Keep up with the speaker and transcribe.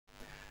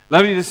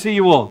Lovely to see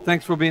you all.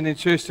 Thanks for being in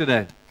church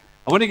today.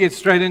 I want to get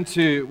straight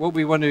into what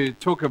we want to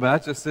talk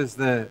about, just as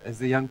the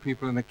young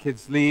people and the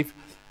kids leave.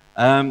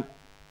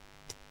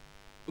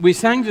 We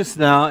sang just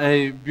now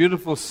a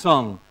beautiful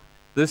song.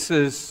 This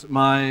is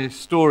my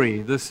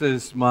story. This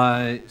is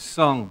my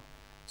song.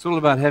 It's all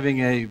about having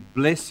a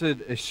blessed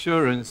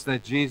assurance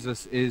that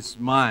Jesus is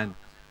mine.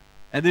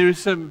 And there is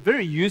some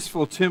very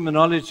useful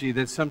terminology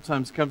that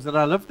sometimes comes, and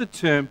I love the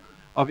term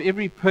of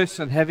every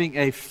person having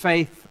a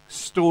faith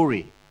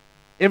story.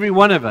 Every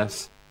one of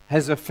us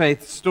has a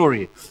faith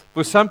story.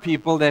 For some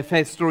people, their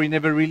faith story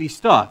never really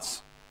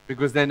starts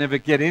because they never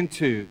get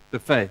into the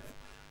faith.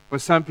 For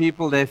some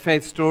people, their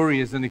faith story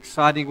is an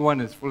exciting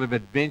one. It's full of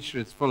adventure.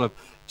 It's full of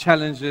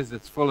challenges.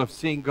 It's full of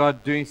seeing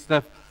God doing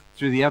stuff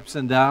through the ups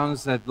and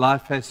downs that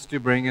life has to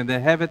bring. And they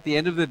have, at the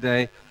end of the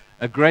day,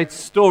 a great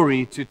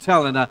story to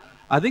tell. And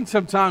I think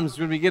sometimes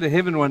when we get to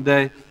heaven one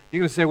day,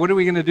 you're going to say, what are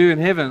we going to do in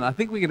heaven? I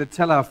think we're going to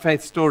tell our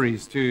faith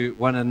stories to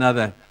one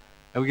another.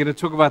 And we're going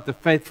to talk about the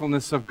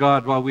faithfulness of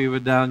God while we were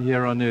down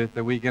here on earth.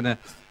 And we're going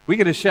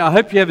to share. I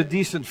hope you have a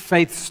decent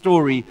faith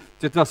story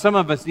to tell. Some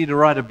of us need to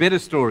write a better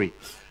story.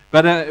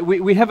 But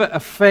we have a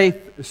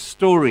faith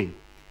story.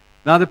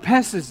 Now, the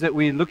passage that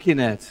we're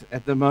looking at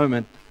the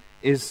moment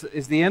is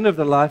the end of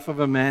the life of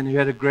a man who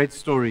had a great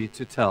story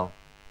to tell.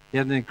 He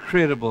had an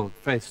incredible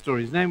faith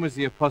story. His name was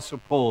the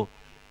Apostle Paul.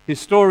 His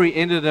story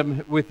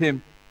ended with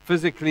him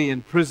physically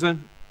in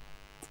prison.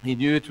 He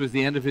knew it was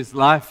the end of his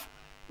life.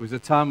 It was a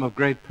time of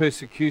great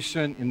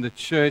persecution in the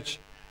church,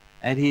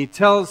 and he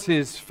tells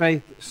his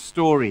faith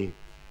story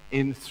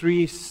in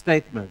 3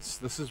 statements.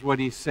 This is what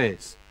he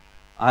says: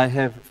 I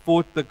have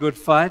fought the good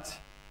fight,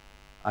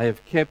 I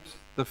have kept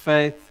the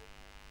faith,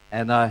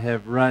 and I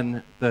have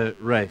run the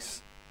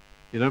race.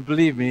 If you don't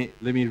believe me,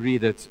 let me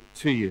read it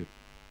to you.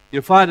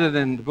 You'll find it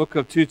in the book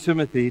of 2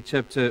 Timothy,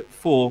 chapter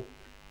 4,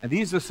 and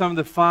these are some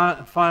of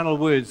the final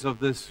words of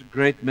this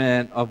great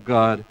man of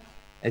God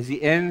as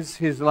he ends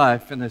his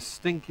life in a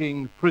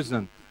stinking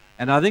prison.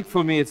 And I think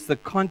for me it's the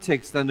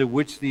context under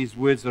which these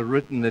words are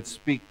written that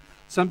speak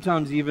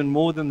sometimes even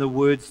more than the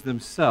words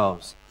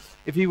themselves.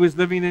 If he was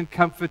living in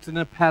comfort in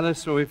a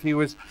palace, or if he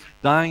was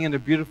dying in a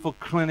beautiful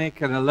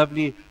clinic and a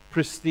lovely,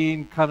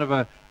 pristine kind of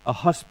a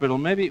hospital,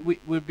 maybe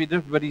it would be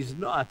different, but he's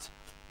not.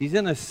 He's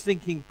in a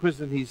stinking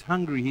prison. He's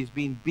hungry. He's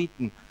been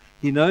beaten.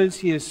 He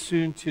knows he is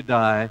soon to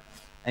die.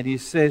 And he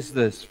says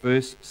this,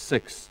 verse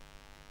 6,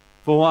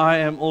 For I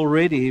am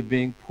already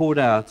being poured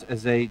out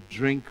as a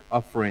drink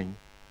offering,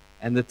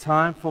 and the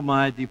time for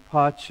my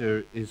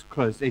departure is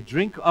close. A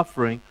drink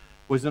offering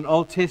was an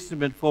Old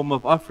Testament form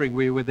of offering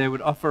where they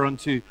would offer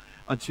unto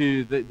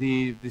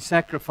the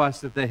sacrifice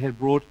that they had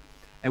brought.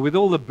 And with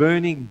all the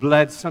burning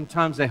blood,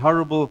 sometimes a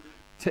horrible,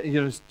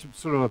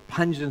 sort of a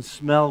pungent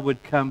smell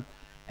would come.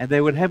 And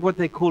they would have what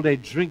they called a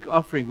drink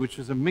offering, which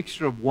was a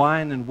mixture of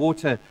wine and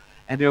water.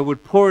 And they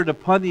would pour it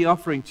upon the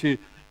offering to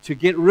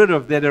get rid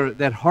of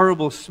that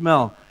horrible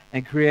smell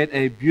and create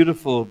a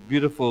beautiful,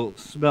 beautiful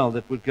smell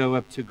that would go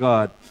up to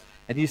God.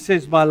 And he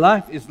says, my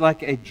life is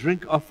like a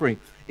drink offering.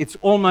 It's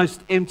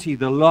almost empty.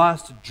 The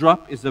last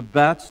drop is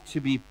about to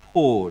be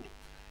poured.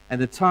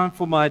 And the time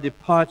for my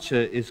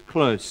departure is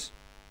close.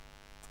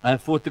 I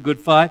have fought the good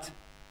fight.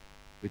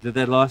 We did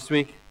that last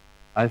week.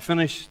 I have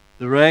finished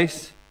the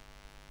race.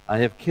 I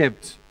have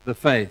kept the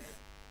faith.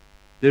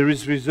 There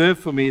is reserved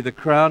for me the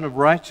crown of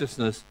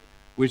righteousness,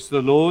 which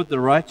the Lord, the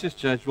righteous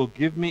judge, will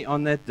give me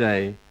on that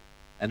day,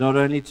 and not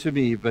only to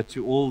me, but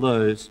to all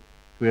those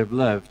who have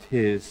loved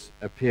his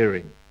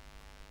appearing.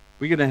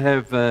 We're going to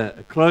have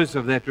a close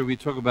of that where we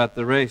talk about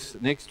the race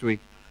next week.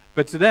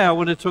 But today I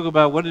want to talk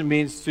about what it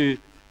means to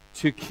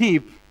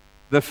keep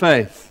the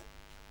faith.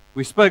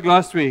 We spoke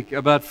last week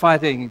about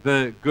fighting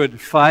the good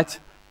fight.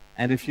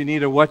 And if you need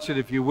to watch it,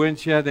 if you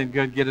weren't here, then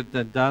go and get it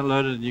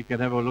downloaded, and you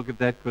can have a look at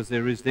that, because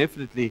there is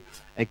definitely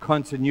a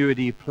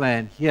continuity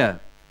plan here.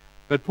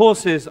 But Paul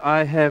says,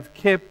 I have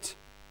kept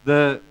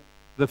the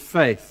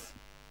faith.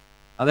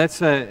 Now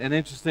that's an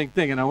interesting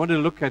thing, and I want to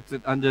look at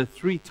it under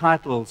 3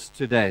 titles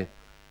today.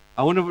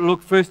 I want to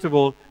look, first of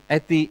all,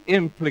 at the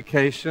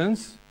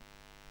implications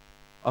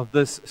of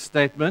this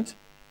statement,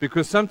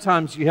 because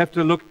sometimes you have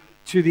to look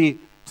to the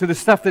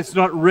stuff that's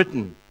not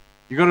written.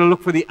 You've got to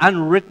look for the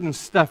unwritten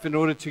stuff in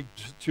order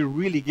to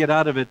really get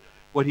out of it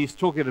what he's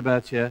talking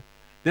about here.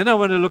 Then I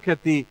want to look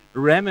at the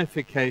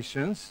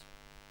ramifications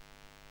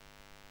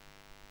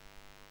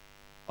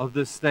of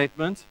this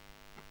statement.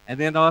 And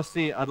then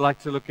lastly, I'd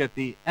like to look at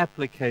the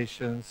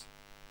applications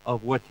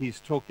of what he's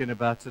talking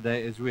about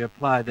today as we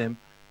apply them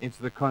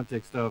into the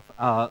context of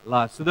our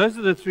lives. So those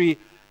are the 3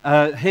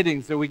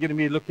 headings that we're going to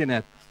be looking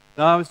at.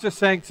 Now, I was just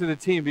saying to the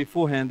team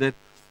beforehand that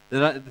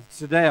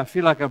today I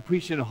feel like I'm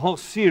preaching a whole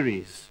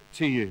series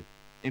to you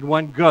in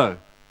one go,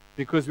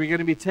 because we're going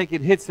to be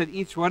taking hits at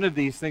each one of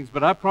these things.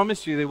 But I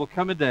promise you there will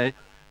come a day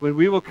when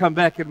we will come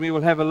back and we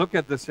will have a look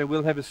at this, and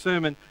we'll have a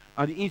sermon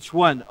on each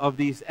one of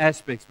these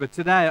aspects. But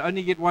today I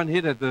only get one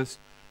hit at this,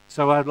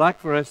 so I'd like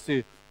for us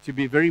to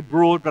be very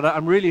broad, but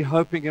I'm really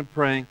hoping and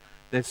praying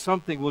that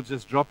something will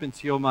just drop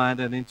into your mind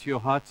and into your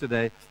heart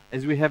today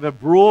as we have a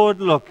broad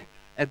look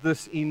at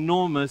this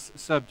enormous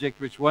subject,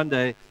 which one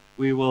day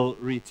we will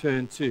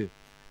return to.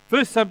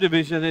 First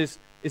subdivision is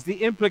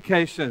the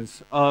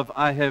implications of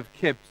I have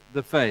kept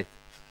the faith.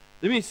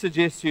 Let me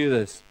suggest to you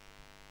this.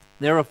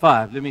 There are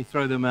 5. Let me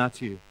throw them out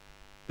to you.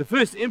 The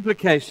first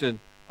implication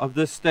of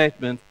this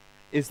statement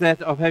is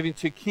that of having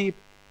to keep,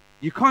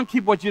 you can't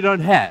keep what you don't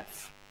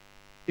have.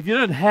 If you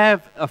don't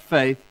have a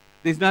faith,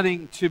 there's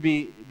nothing to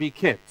be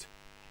kept.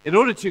 In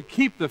order to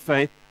keep the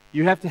faith,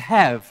 you have to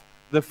have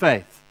the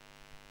faith.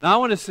 Now, I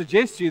want to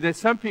suggest to you that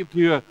some people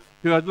who are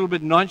a little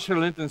bit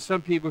nonchalant and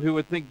some people who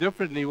would think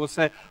differently will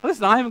say,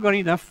 listen, I haven't got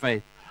enough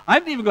faith. I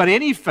haven't even got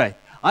any faith.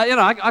 Let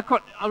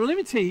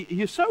me tell you,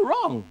 you're so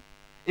wrong.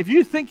 If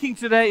you're thinking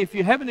today, if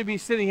you happen to be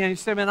sitting here and you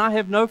say, man, I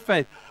have no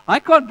faith. I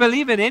can't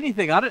believe in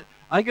anything.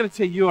 I got to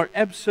tell you, you are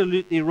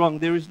absolutely wrong.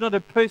 There is not a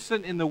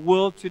person in the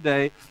world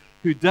today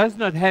who does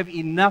not have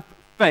enough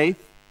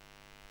faith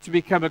to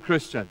become a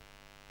Christian.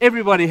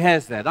 Everybody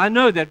has that. I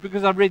know that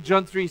because I've read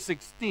John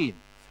 3:16.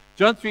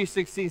 John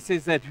 3:16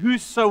 says that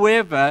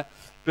whosoever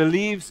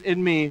believes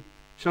in me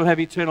shall have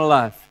eternal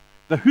life.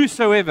 The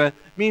whosoever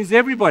means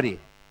everybody.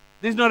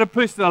 There's not a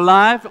person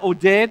alive or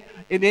dead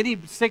in any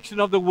section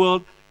of the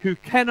world who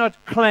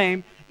cannot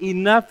claim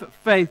enough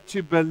faith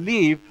to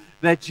believe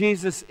that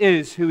Jesus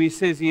is who he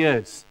says he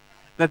is.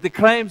 That the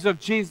claims of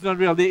Jesus are not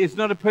real. There is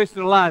not a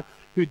person alive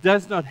who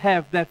does not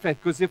have that faith.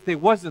 Because if there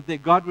wasn't, then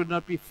God would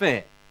not be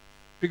fair.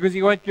 Because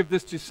he won't give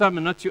this to some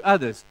and not to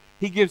others.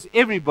 He gives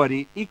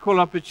everybody equal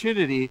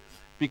opportunity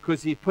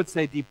because he puts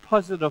a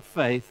deposit of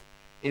faith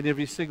in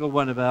every single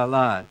one of our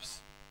lives.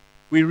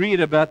 We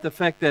read about the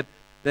fact that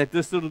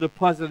this little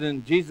deposit,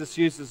 and Jesus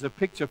uses a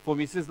picture for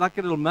me. He says, like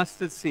a little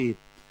mustard seed,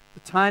 the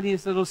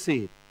tiniest little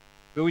seed.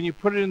 But when you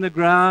put it in the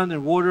ground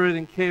and water it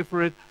and care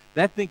for it,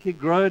 that thing can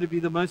grow to be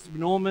the most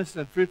enormous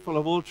and fruitful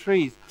of all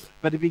trees.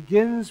 But it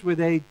begins with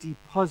a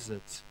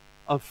deposit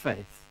of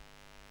faith.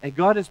 And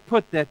God has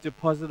put that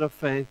deposit of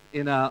faith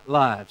in our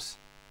lives.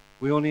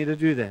 We all need to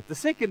do that. The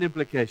second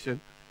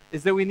implication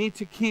is that we need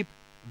to keep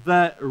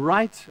the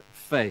right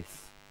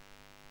faith.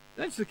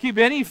 You don't just keep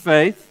any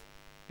faith.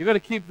 You've got to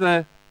keep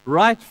the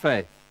right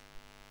faith.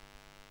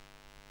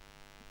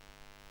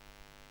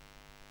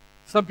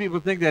 Some people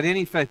think that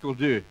any faith will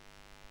do.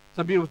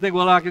 Some people think,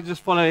 well, I can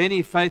just follow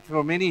any faith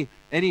from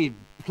any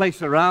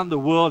place around the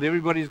world.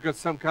 Everybody's got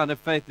some kind of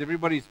faith.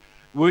 Everybody's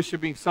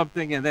worshiping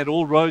something, and that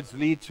all roads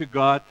lead to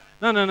God.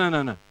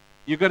 No.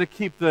 You've got to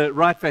keep the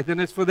right faith. And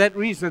it's for that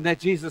reason that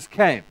Jesus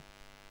came,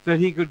 so that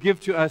he could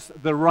give to us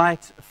the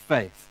right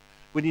faith.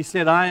 When he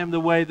said, I am the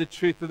way, the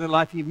truth, and the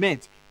life, he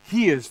meant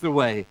he is the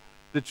way,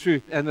 the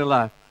truth, and the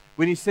life.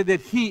 When he said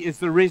that he is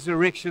the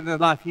resurrection and the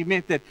life, he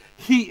meant that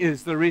he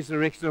is the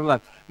resurrection and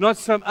life. Not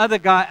some other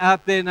guy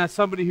out there, now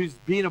somebody who's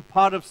been a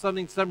part of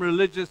something, some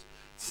religious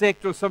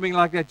sect or something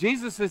like that.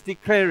 Jesus is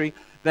declaring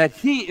that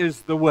he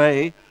is the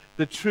way,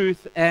 the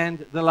truth,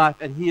 and the life.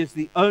 And he is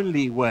the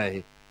only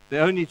way, the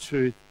only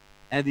truth,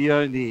 and the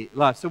only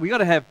life. So we got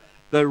to have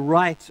the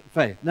right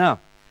faith. Now,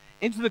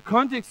 into the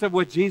context of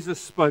what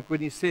Jesus spoke when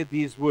he said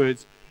these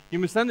words, you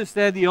must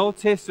understand the Old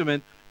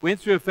Testament went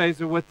through a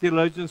phase of what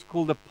theologians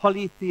call the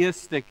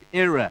polytheistic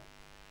era,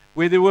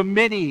 where there were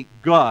many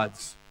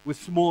gods with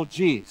small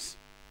g's.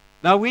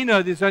 Now we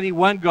know there's only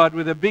one God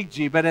with a big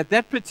G, but at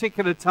that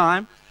particular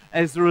time,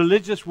 as the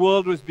religious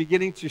world was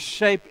beginning to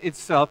shape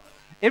itself,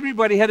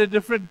 everybody had a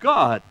different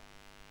God.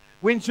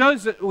 When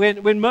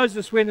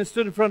Moses went and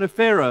stood in front of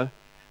Pharaoh,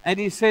 and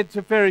he said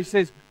to Pharaoh, he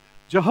says,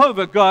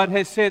 Jehovah God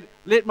has said,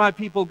 let my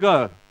people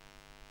go.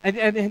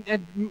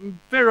 And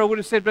Pharaoh would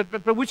have said,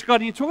 but which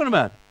God are you talking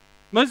about?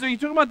 Moses, are you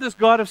talking about this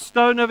God of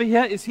stone over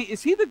here? Is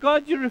he the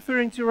God you're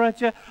referring to right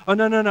here? Oh,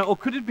 no. Or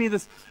could it be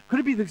this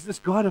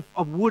God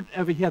of wood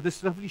over here,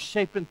 this lovely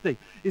shapen thing?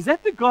 Is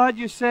that the God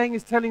you're saying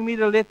is telling me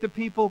to let the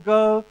people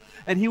go?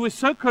 And he was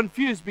so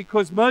confused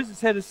because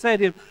Moses had to say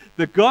to him,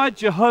 the God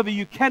Jehovah,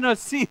 you cannot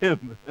see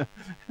him.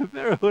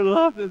 Pharaoh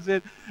laughed and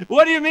said,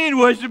 what do you mean,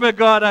 worship a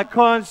God I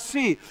can't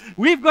see?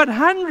 We've got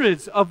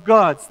hundreds of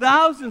gods,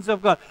 thousands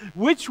of gods.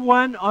 Which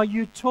one are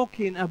you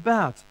talking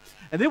about?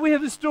 And then we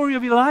have the story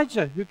of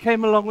Elijah, who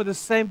came along with the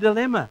same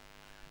dilemma.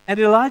 And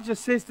Elijah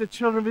says to the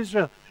children of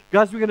Israel,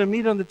 guys, we're going to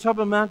meet on the top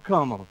of Mount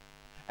Carmel,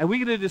 and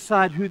we're going to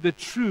decide who the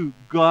true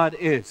God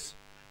is.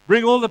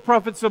 Bring all the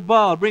prophets of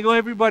Baal, bring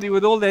everybody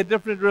with all their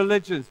different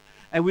religions,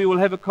 and we will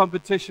have a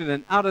competition.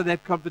 And out of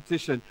that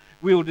competition,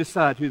 we will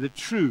decide who the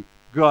true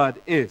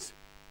God is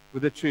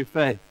with the true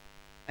faith.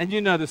 And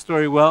you know the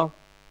story well.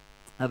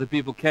 How the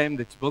people came,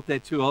 they built their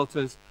 2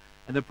 altars,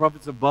 and the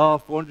prophets of Baal,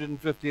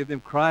 450 of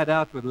them, cried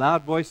out with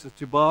loud voices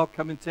to Baal,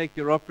 come and take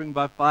your offering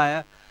by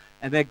fire.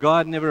 And their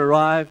God never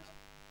arrived.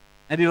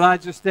 And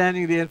Elijah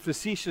standing there and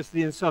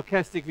facetiously and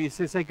sarcastically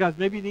says, hey guys,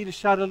 maybe you need to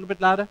shout a little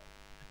bit louder.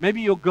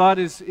 Maybe your God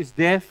is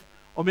deaf,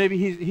 or maybe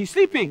he's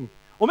sleeping,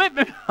 or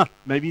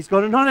maybe he's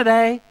gone on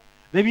holiday.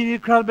 Maybe you need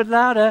to cry a bit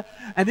louder.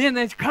 And then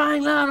they're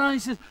crying louder. And he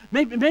says,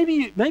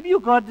 maybe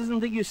your God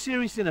doesn't think you're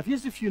serious enough.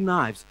 Here's a few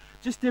knives.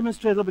 just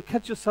demonstrate a little bit,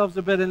 cut yourselves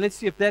a bit, and let's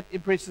see if that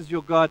impresses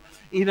your God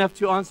enough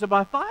to answer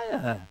by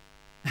fire.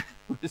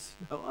 There's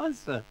no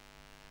answer.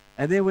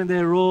 And then when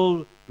they're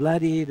all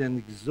bloodied and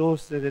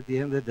exhausted at the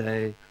end of the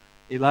day,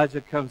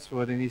 Elijah comes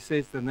forward and he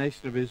says to the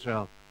nation of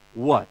Israel,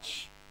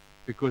 watch,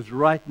 because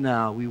right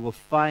now we will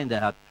find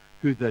out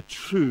who the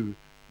true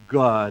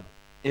God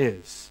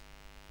is.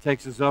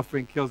 Takes his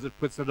offering, kills it,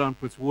 puts it on,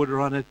 puts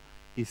water on it.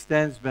 He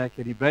stands back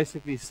and he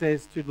basically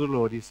says to the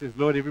Lord, he says,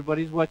 Lord,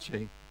 everybody's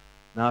watching.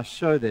 Now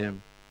show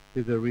them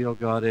who the real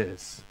God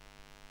is.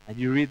 And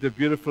you read the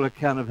beautiful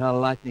account of how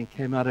lightning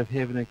came out of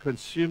heaven and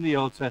consumed the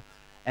altar.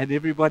 And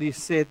everybody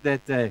said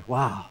that day,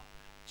 wow,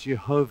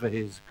 Jehovah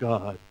is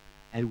God,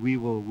 and we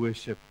will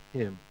worship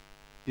him.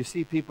 You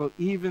see, people,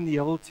 even the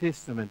Old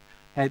Testament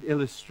had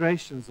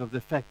illustrations of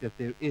the fact that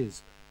there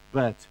is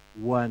but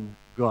one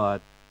God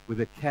with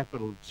a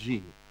capital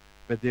G.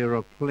 But there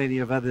are plenty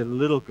of other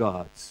little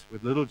gods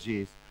with little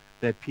g's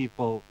that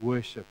people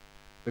worship.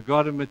 The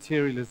God of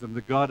materialism,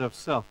 the God of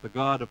self, the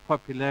God of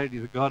popularity,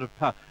 the God of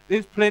power.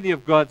 There's plenty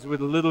of gods with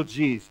little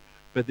g's,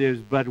 but there's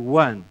but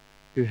one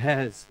who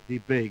has the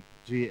big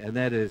G, and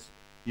that is,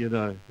 you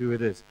know, who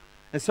it is.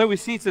 And so we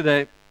see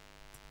today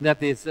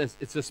that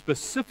it's a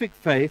specific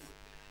faith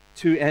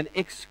to an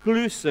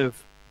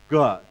exclusive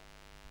God.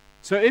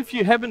 So if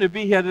you happen to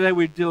be here today,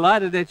 we're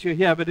delighted that you're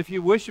here. But if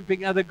you're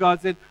worshiping other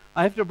gods, then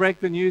I have to break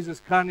the news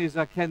as kindly as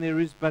I can. There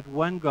is but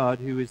one God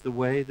who is the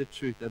way, the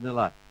truth, and the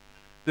life.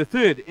 The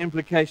third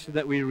implication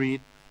that we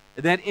read,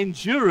 that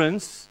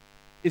endurance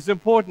is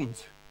important.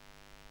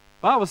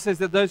 The Bible says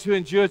that those who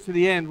endure to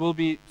the end will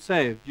be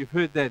saved. You've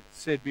heard that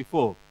said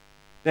before.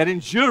 That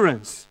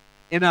endurance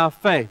in our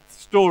faith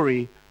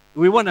story,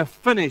 we want to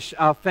finish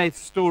our faith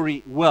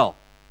story well.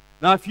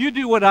 Now, if you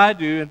do what I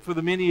do, and for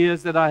the many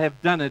years that I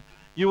have done it,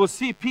 you will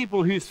see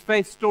people whose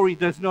faith story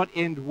does not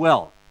end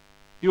well.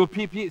 You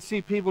will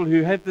see people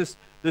who have this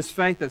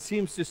faith that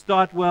seems to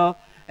start well,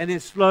 and then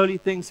slowly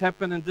things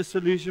happen, and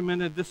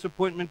disillusionment and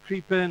disappointment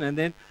creep in, and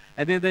then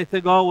they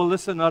think, oh, well,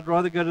 listen, I'd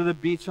rather go to the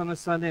beach on a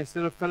Sunday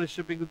instead of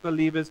fellowshipping with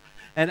believers.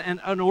 And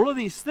all of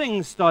these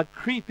things start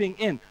creeping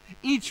in.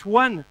 Each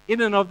one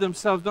in and of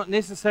themselves not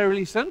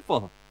necessarily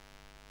sinful.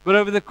 But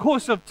over the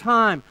course of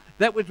time,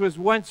 that which was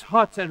once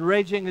hot and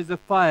raging as a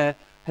fire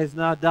has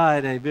now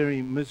died a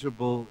very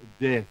miserable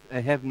death.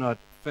 They have not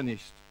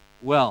finished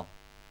well.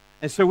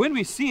 And so when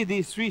we see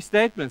these three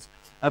statements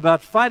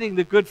about fighting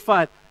the good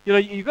fight, you know,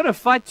 you've got to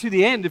fight to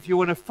the end if you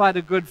want to fight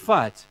a good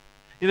fight.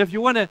 You know, if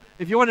you want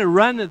to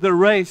run the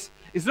race,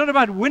 it's not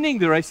about winning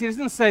the race. He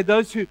doesn't say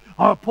those who,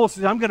 Paul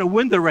says, I'm going to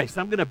win the race.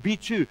 I'm going to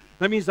beat you.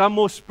 That means I'm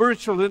more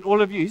spiritual than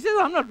all of you. He says,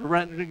 I'm not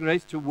running the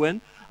race to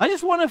win. I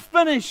just want to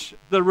finish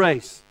the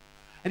race.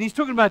 And he's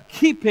talking about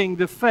keeping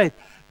the faith.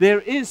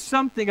 There is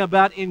something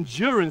about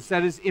endurance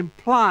that is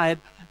implied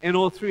in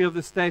all three of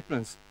the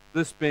statements,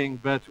 this being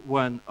but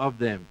one of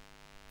them.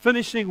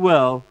 Finishing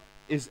well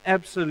is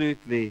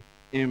absolutely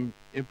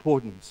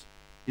important.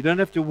 You don't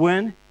have to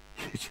win,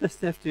 you just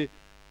have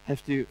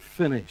to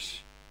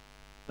finish.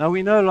 Now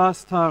we know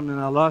last time in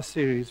our last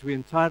series we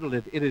entitled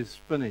it, It Is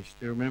Finished.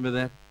 Do you remember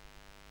that?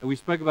 And we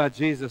spoke about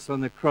Jesus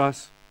on the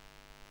cross,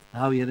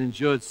 how he had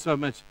endured so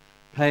much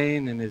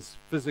pain in his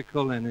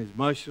physical and his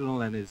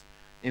emotional and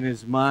in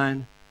his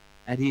mind.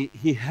 And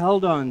he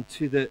held on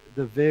to the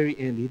very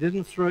end. He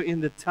didn't throw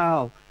in the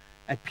towel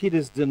at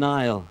Peter's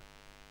denial.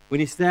 When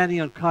he's standing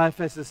on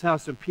Caiaphas'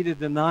 house and Peter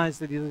denies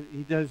that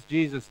he knows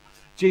Jesus,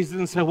 Jesus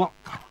didn't say, well,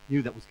 I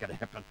knew that was going to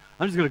happen.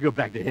 I'm just going to go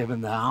back to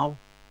heaven now.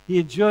 He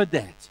endured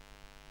that.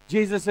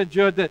 Jesus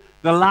endured the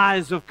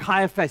lies of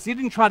Caiaphas. He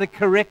didn't try to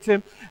correct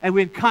him. And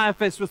when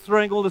Caiaphas was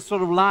throwing all the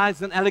sort of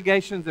lies and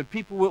allegations and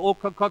people were all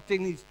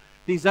concocting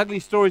these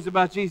ugly stories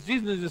about Jesus,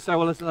 Jesus didn't just say,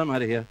 well, listen, I'm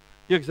out of here.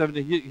 You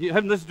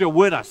haven't listened to a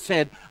word I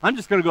said. I'm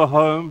just going to go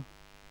home.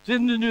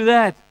 Jesus didn't do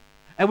that.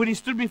 And when he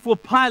stood before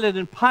Pilate,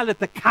 and Pilate,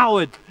 the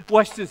coward,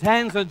 washed his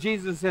hands on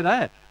Jesus and said,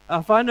 hey,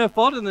 I find no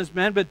fault in this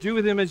man, but do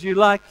with him as you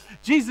like.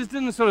 Jesus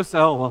didn't sort of say,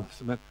 oh, well,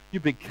 listen, man, you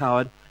big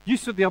coward. You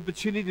saw the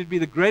opportunity to be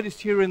the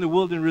greatest hero in the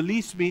world and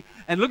release me,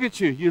 and look at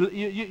you.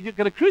 You're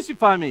going to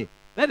crucify me.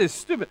 That is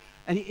stupid.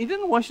 And he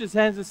didn't wash his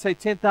hands and say,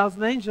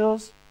 10,000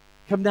 angels,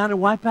 come down and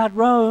wipe out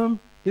Rome.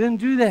 He didn't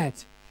do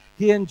that.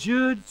 He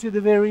endured to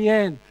the very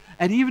end.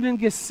 And even in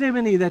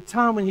Gethsemane, that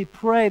time when he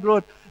prayed,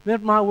 Lord,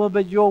 let my will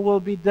but your will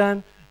be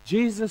done,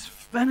 Jesus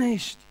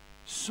finished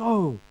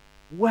so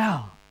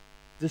well.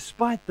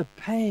 Despite the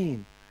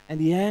pain and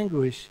the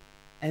anguish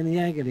and the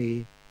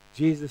agony,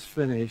 Jesus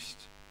finished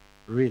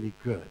really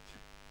good.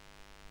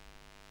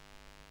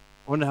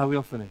 I wonder how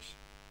we'll finish.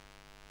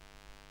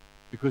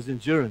 Because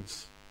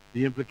endurance,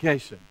 the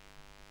implication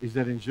is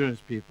that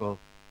endurance, people,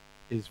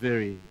 is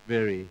very,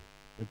 very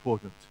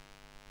important.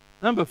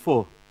 Number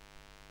 4,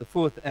 the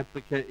fourth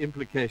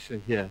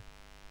implication here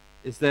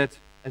is that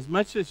as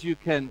much as you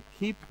can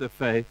keep the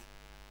faith,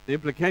 the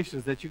implication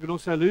is that you can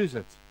also lose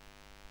it.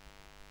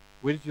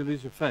 Where did you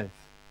lose your faith?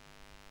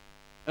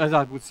 As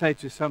I would say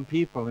to some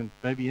people in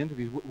maybe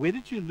interviews, where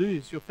did you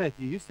lose your faith?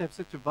 You used to have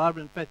such a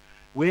vibrant faith.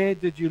 Where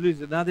did you lose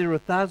it? Now there are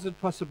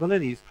 1,000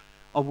 possibilities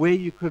of where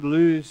you could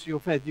lose your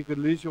faith. You could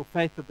lose your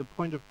faith at the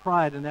point of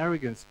pride and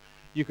arrogance.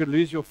 You could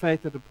lose your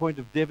faith at the point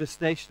of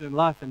devastation in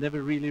life and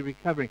never really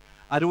recovering.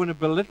 I don't want to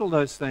belittle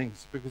those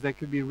things because they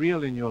can be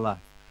real in your life.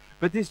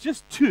 But there's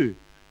just two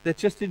that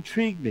just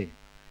intrigue me.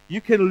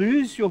 You can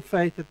lose your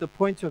faith at the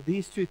point of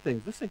these two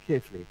things. Listen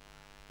carefully.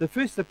 The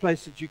first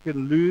place that you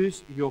can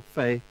lose your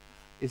faith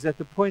is at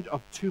the point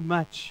of too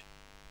much.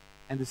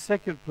 And the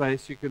second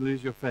place you can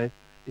lose your faith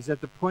is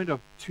at the point of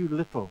too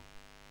little.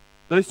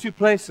 Those two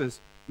places,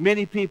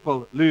 many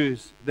people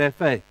lose their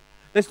faith.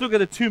 Let's look at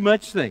the too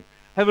much thing.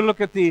 Have a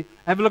look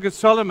at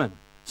Solomon.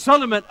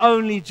 Solomon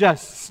only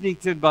just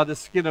sneaked in by the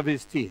skin of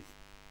his teeth.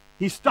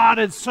 He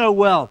started so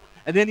well,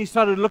 and then he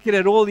started looking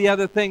at all the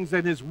other things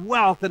and his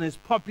wealth and his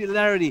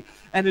popularity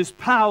and his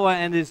power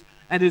and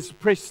his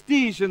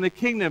prestige in the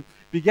kingdom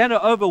began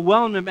to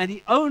overwhelm him, and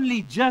he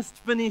only just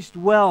finished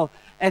well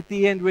at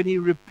the end when he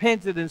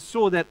repented and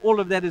saw that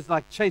all of that is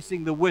like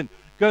chasing the wind.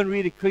 Go and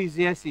read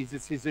Ecclesiastes.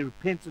 It's his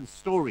repentance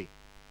story.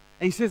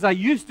 And he says, I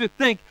used to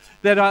think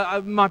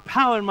that my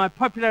power and my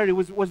popularity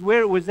was where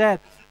it was at,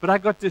 but I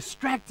got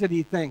distracted,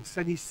 he thinks.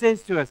 And he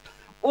says to us,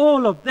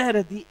 all of that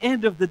at the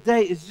end of the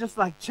day is just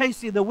like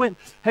chasing the wind.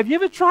 Have you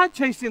ever tried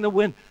chasing the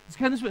wind? It's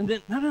kind of this way, and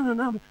then,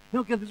 no.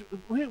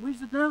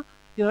 Where's it now?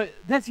 You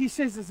know, he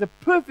says it's a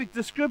perfect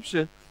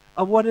description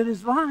of what it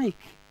is like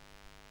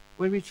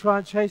when we try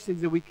and chase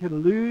things, that we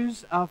can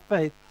lose our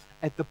faith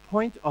at the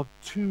point of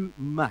too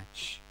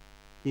much.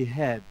 He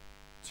had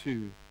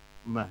too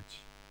much.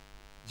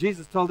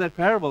 Jesus told that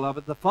parable of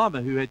it, the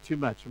farmer who had too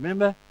much.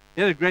 Remember?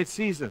 He had a great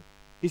season.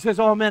 He says,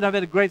 oh man, I've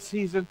had a great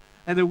season,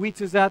 and the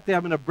wheat is out there.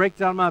 I'm going to break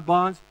down my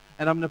barns,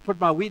 and I'm going to put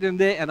my wheat in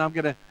there, and I'm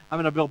going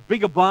to build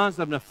bigger barns.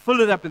 I'm going to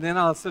fill it up, and then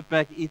I'll sit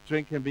back, eat,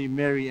 drink, and be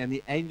merry. And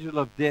the angel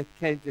of death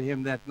came to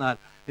him that night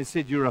and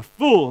said, you're a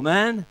fool,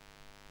 man.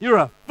 You're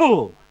a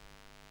fool.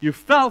 You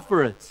fell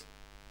for it.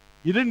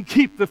 You didn't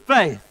keep the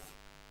faith.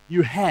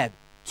 You had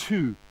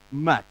too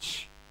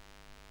much.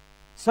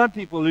 Some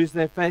people lose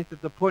their faith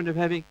at the point of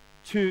having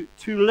too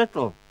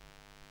little.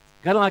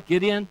 Kind of like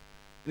Gideon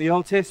in the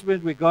Old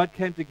Testament, where God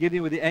came to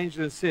Gideon with the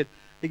angel and said,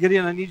 hey,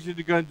 Gideon, I need you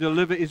to go and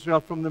deliver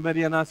Israel from the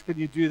Midianites. Can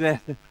you do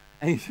that?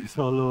 And he says,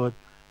 oh Lord,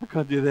 I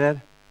can't do that.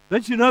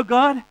 Don't you know,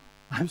 God?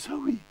 I'm so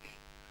weak.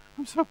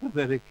 I'm so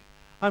pathetic.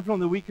 I'm from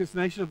the weakest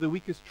nation, of the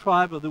weakest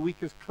tribe, of the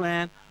weakest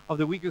clan, of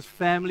the weakest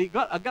family.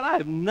 God, I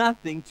have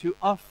nothing to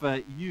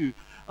offer you.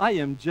 I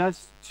am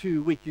just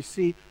too weak. You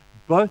see,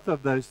 both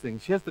of those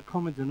things. Here's the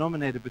common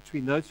denominator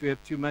between those who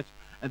have too much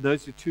and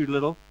those who too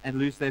little and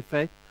lose their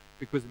faith,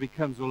 because it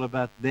becomes all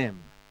about them.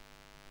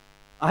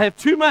 I have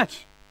too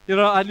much. You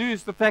know, I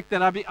lose the fact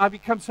that I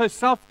become so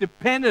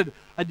self-dependent.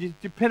 I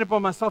depend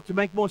upon myself to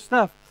make more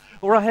stuff.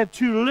 Or I have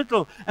too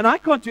little, and I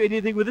can't do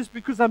anything with this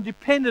because I'm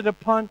dependent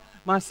upon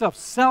myself.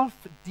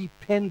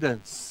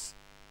 Self-dependence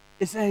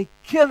is a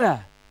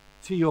killer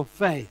to your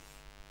faith.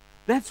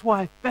 That's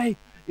why faith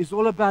is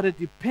all about a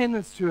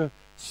dependence to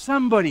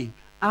somebody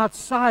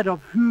outside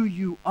of who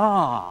you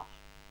are.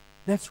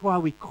 That's why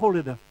we call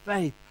it a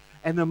faith.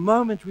 And the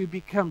moment we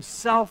become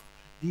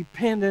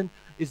self-dependent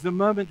is the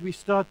moment we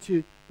start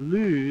to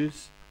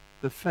lose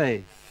the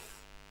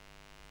faith.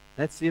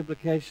 That's the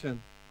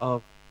implication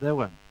of that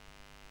one.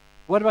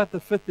 What about the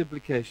fifth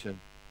implication?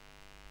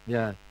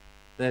 Yeah,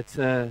 here's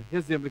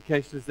the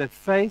implication, is that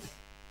faith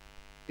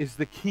is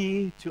the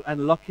key to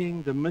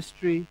unlocking the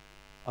mystery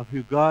of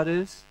who God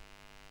is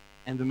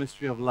and the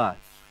mystery of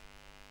life.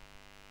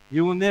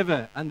 You will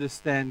never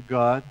understand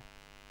God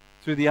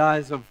through the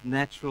eyes of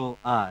natural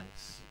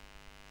eyes.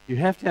 You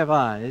have to have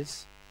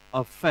eyes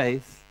of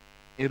faith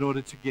in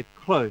order to get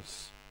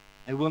close.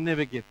 And we'll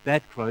never get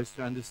that close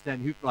to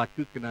understand who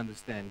can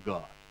understand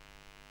God.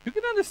 Who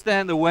can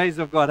understand the ways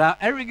of God? How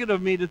arrogant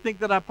of me to think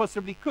that I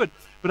possibly could.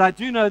 But I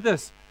do know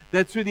this,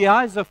 that through the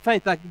eyes of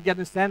faith I can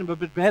understand Him a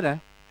bit better.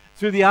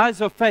 Through the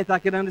eyes of faith I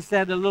can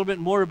understand a little bit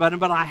more about Him,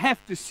 but I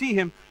have to see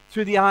Him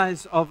through the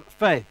eyes of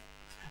faith.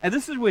 And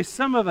this is where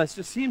some of us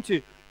just seem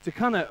to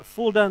kind of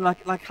fall down,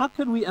 like how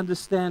can we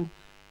understand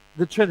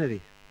the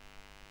Trinity?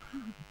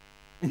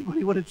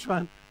 Anybody want to try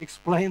and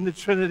explain the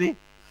Trinity?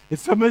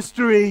 It's a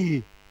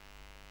mystery.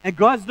 And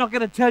God's not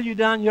going to tell you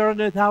down here on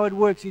earth how it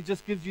works. He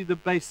just gives you the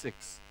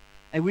basics.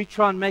 And we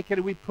try and make it,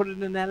 and we put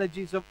in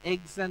analogies of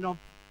eggs and of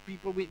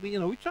people. We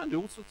try and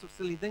do all sorts of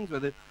silly things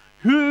with it.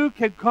 Who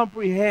can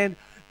comprehend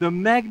the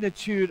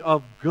magnitude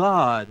of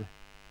God?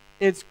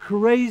 It's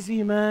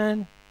crazy,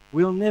 man.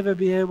 We'll never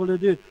be able to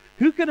do it.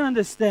 Who can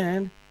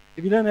understand,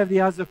 if you don't have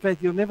the eyes of faith,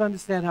 you'll never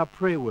understand how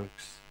prayer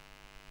works.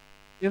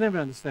 You'll never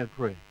understand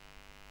prayer.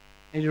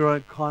 In your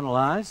own carnal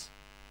eyes,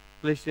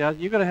 fleshly eyes,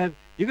 you've got to have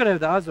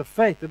the eyes of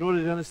faith in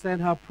order to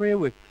understand how prayer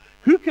works.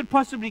 Who could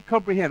possibly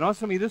comprehend?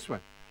 Answer me this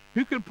one.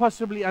 Who could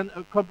possibly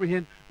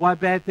comprehend why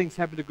bad things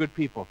happen to good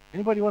people?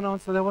 Anybody want to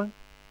answer that one?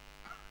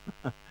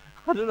 I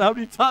don't know how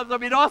many times I've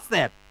been asked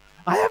that.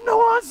 I have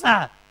no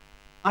answer.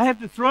 I have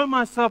to throw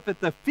myself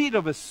at the feet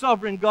of a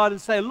sovereign God and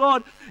say,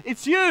 Lord,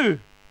 it's you.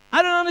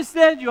 I don't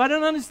understand you. I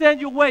don't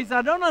understand your ways.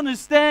 I don't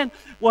understand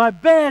why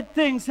bad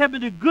things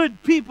happen to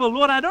good people.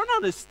 Lord, I don't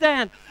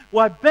understand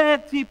Why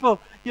bad people,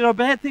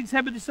 bad things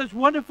happen to such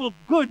wonderful,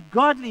 good,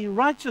 godly,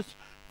 righteous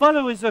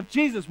followers of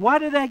Jesus. Why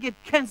do they get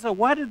cancer?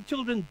 Why do the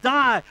children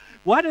die?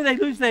 Why do they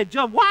lose their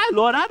job? Why,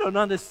 Lord? I don't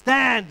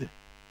understand.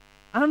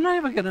 I'm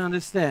never going to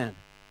understand.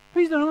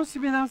 Please don't ask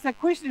me that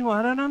question anymore.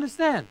 I don't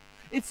understand.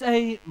 It's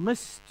a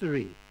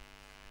mystery.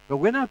 But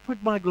when I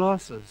put my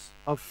glasses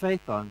of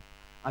faith on,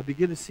 I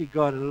begin to see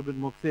God a little bit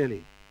more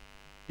clearly.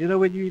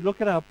 When you look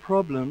at our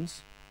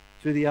problems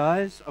through the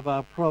eyes of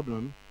our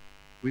problem,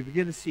 we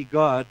begin to see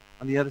God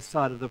on the other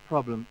side of the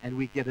problem, and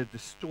we get a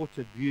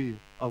distorted view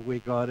of where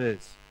God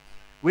is.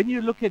 When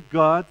you look at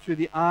God through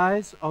the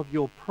eyes of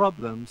your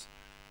problems,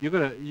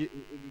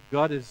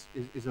 God is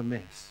a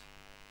mess.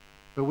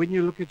 But when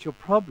you look at your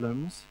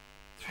problems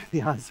through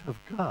the eyes of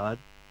God,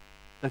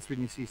 that's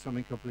when you see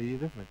something completely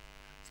different.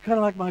 It's kind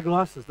of like my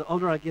glasses. The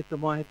older I get, the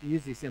more I have to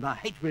use these. And I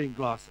hate wearing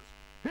glasses.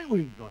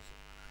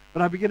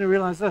 But I begin to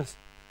realize this,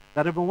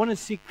 that if I want to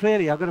see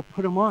clearly, I've got to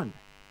put them on.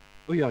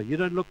 Oh yeah, you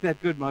don't look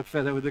that good, Mike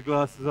Feather, with the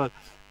glasses on.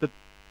 But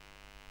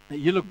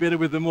you look better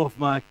with them off,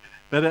 Mike.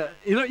 But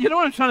you know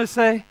what I'm trying to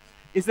say?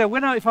 Is that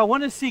if I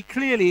want to see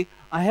clearly,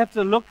 I have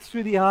to look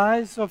through the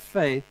eyes of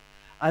faith.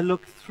 I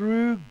look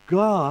through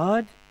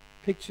God.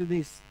 Picture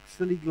these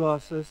silly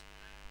glasses.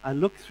 I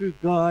look through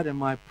God, and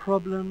my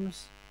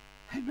problems,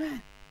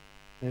 amen,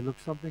 they look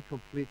something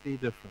completely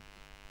different.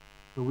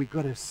 But we've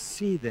got to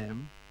see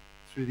them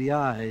through the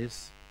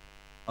eyes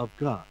of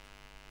God.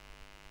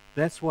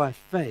 That's why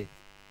faith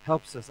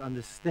helps us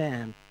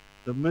understand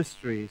the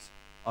mysteries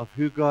of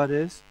who God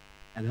is,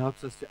 and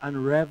helps us to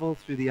unravel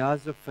through the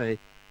eyes of faith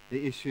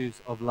the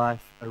issues of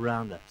life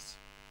around us.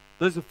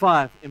 Those are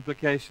 5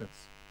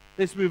 implications.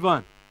 Let's move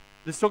on.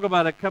 Let's talk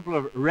about a couple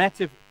of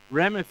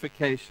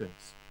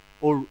ramifications,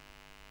 or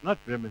not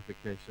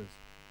ramifications,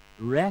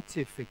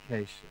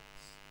 ratifications.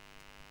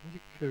 Would you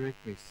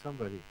correct me,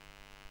 somebody?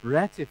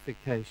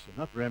 Ratification,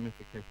 not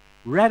ramification.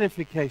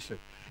 Ratification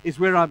is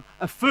where I'm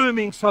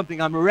affirming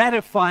something. I'm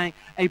ratifying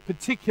a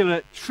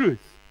particular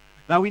truth.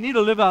 Now, we need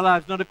to live our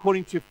lives not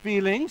according to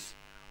feelings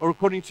or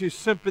according to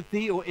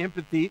sympathy or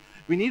empathy.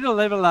 We need to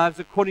live our lives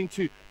according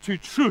to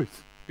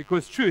truth,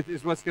 because truth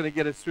is what's going to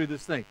get us through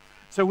this thing.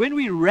 So when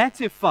we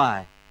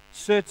ratify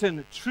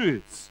certain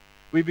truths,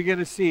 we begin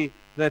to see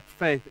that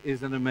faith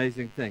is an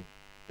amazing thing.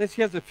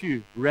 Here's a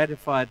few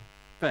ratified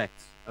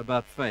facts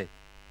about faith.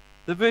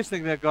 The first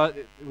thing that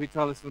we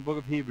tell us in the book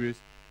of Hebrews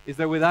is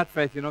that without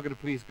faith, you're not going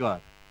to please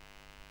God.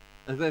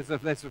 That's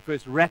the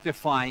first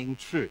ratifying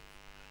truth.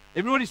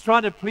 Everybody's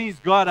trying to please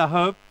God, I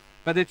hope,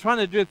 but they're trying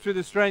to do it through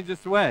the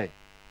strangest way.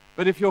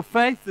 But if your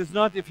faith is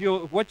not,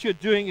 what you're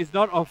doing is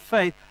not of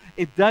faith,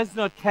 it does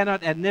not,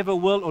 cannot, and never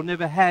will, or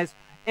never has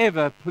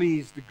ever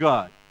pleased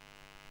God.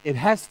 It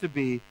has to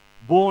be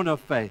born of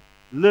faith,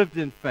 lived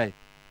in faith,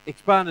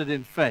 expounded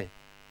in faith,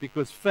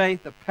 because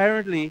faith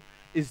apparently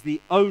is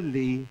the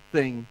only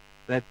thing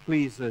that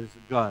pleases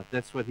God.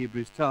 That's what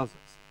Hebrews tells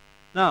us.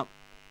 Now,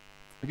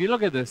 if you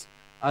look at this,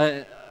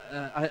 I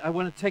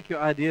want to take your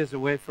ideas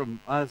away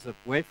from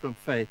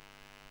faith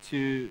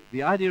to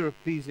the idea of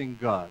pleasing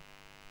God.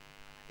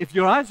 If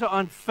your eyes are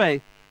on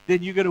faith,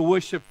 then you're going to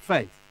worship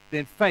faith.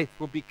 Then faith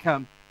will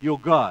become your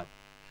God.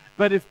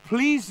 But if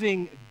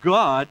pleasing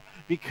God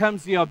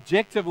becomes the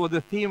objective or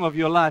the theme of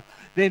your life,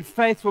 then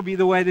faith will be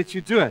the way that you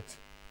do it.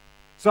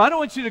 So I don't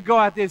want you to go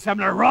out there and say, I'm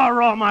going to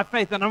rah my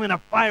faith, and I'm going to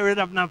fire it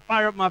up, and I'm going to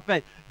fire up my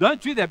faith.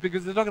 Don't do that,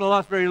 because it's not going to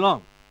last very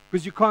long,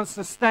 because you can't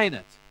sustain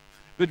it.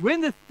 But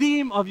when the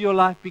theme of your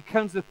life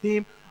becomes the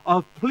theme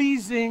of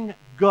pleasing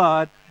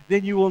God,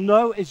 then you will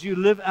know as you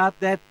live out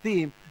that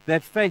theme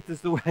that faith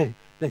is the way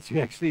that you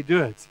actually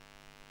do it.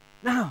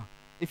 Now,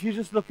 if you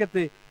just look at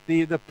the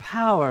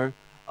power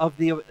of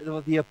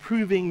the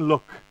approving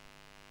look.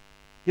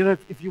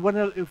 If we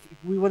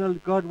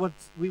want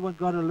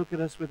God to look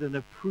at us with an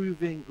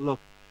approving look.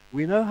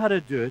 We know how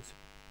to do it.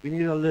 We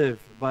need to live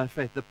by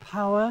faith. The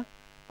power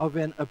of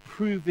an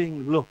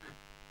approving look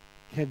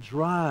can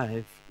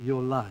drive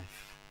your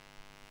life.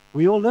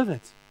 We all live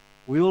it.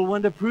 We all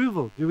want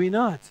approval, do we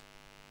not?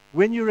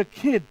 When you're a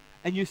kid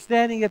and you're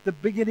standing at the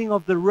beginning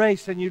of the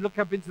race and you look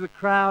up into the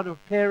crowd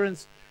of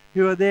parents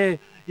who are there,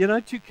 you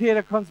don't too care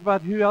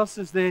about who else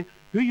is there.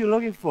 Who are you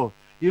looking for?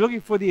 You're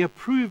looking for the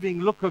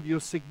approving look of your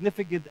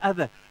significant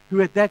other,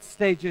 who at that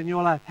stage in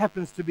your life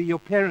happens to be your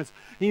parents.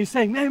 And you're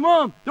saying, hey,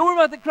 Mom, don't worry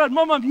about the crowd.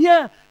 Mom, I'm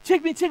here.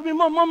 Check me,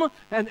 Mom.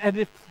 And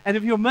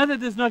if your mother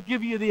does not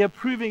give you the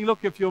approving look,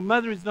 if your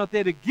mother is not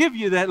there to give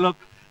you that look,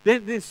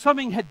 then there's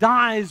something that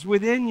dies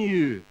within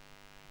you.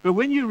 But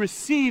when you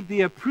receive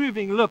the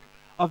approving look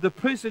of the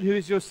person who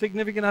is your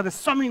significant other,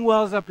 something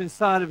wells up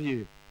inside of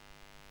you.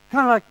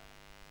 Kind of like,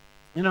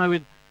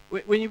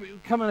 when you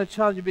become a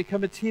child, you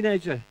become a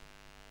teenager.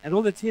 And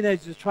all the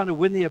teenagers are trying to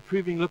win the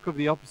approving look of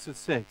the opposite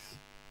sex.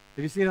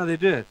 Have you seen how they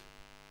do it?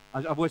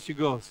 I've watched you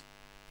girls.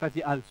 Pat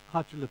your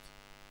lips.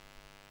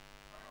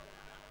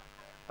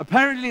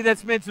 Apparently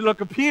that's meant to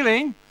look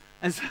appealing,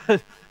 and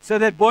so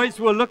that boys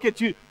will look at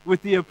you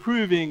with the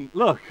approving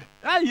look.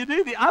 You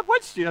do I've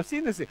watched you. I've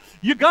seen this thing.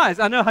 You guys,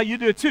 I know how you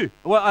do it too.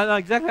 Well, I know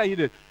exactly how you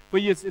do it. For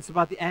you, it's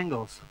about the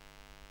angles.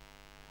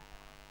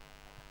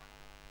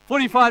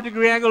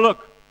 45-degree angle.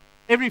 Look,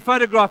 every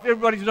photograph,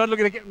 everybody's not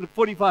looking at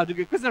 45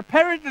 degrees, because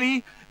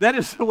apparently that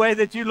is the way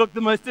that you look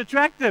the most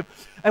attractive.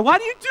 And why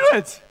do you do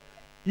it?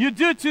 You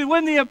do it to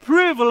win the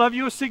approval of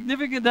your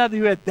significant other,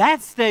 who at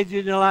that stage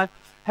in your life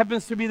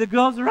happens to be the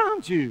girls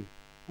around you.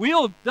 We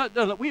all,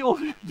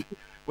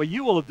 well,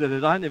 you all did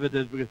it. I never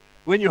did it, because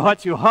when you're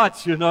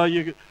hot, you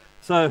know.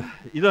 So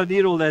you don't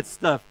need all that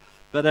stuff.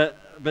 But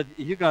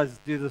you guys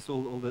do this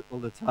all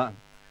the time.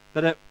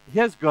 But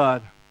here's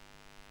God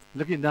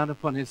looking down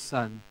upon his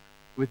son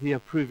with the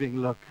approving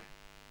look.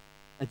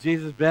 At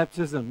Jesus'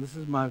 baptism, this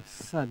is my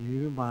son,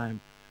 whom I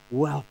am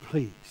well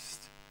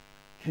pleased.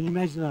 Can you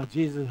imagine how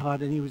Jesus' heart,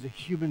 and he was a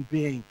human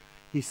being.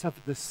 He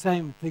suffered the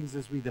same things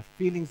as we, the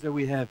feelings that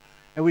we have.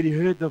 And when he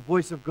heard the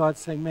voice of God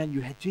saying, man,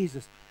 you had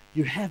Jesus,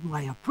 you have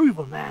my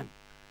approval, man.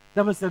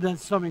 That must have done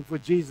something for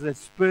Jesus that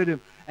spurred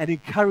him and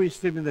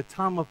encouraged him in the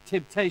time of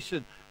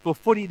temptation for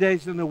 40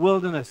 days in the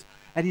wilderness.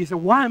 And he said,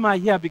 why am I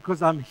here?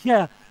 Because I'm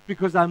here,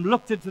 because I'm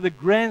looked into the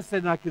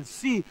grandstand, and I can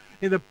see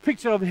in the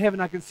picture of heaven,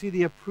 I can see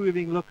the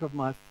approving look of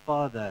my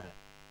Father.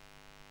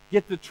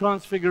 Get the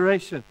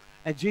transfiguration.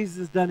 And Jesus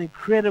has done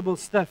incredible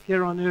stuff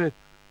here on earth.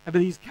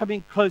 But he's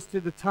coming close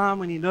to the time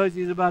when he knows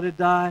he's about to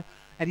die.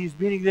 And he's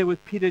meeting there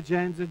with Peter,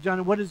 James, and John.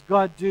 And what does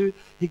God do?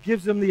 He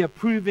gives them the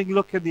approving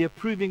look and the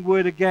approving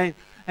word again.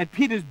 And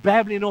Peter's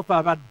babbling off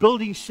about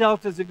building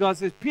shelters. And God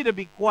says, Peter,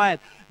 be quiet.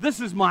 This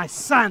is my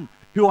son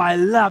who I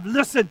love.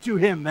 Listen to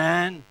him,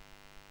 man.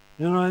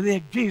 You know, and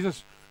then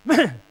Jesus,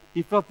 man,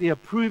 he felt the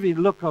approving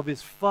look of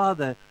his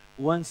Father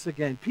once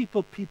again.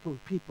 People.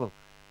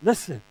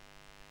 Listen,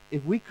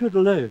 if we could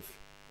live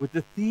with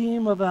the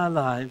theme of our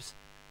lives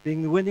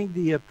being winning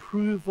the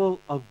approval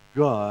of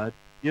God,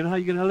 you know how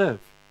you're going to live?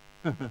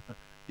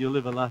 You'll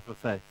live a life of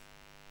faith,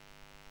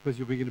 because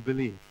you'll begin to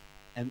believe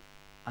and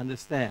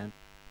understand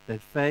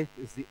that faith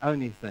is the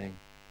only thing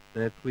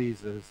that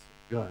pleases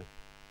God.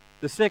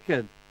 The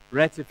second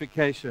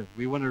ratification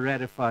we want to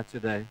ratify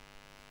today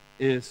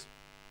is,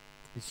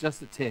 it's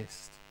just a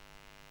test.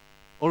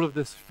 All of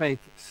this faith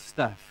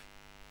stuff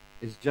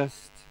is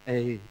just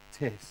a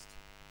test.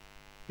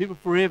 People,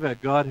 forever,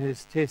 God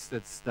has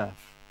tested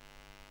stuff.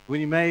 When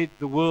he made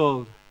the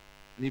world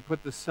and he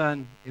put the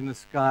sun in the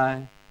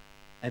sky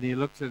and he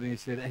looked at it and he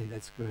said, hey,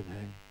 that's good,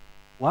 eh?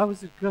 Why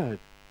was it good?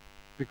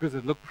 Because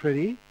it looked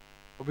pretty?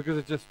 Or because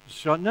it just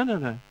shone?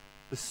 No.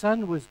 The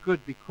sun was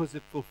good because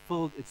it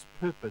fulfilled its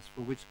purpose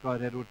for which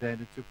God had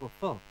ordained it to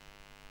fulfill.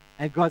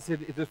 And God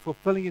said, it is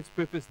fulfilling its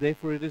purpose,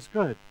 therefore it is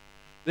good.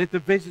 Let the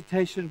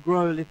vegetation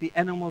grow, let the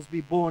animals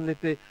be born,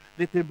 let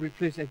them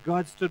replenish. And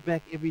God stood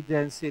back every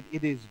day and said,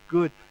 it is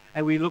good.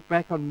 And we look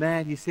back on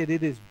man, he said,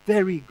 it is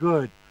very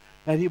good.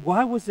 And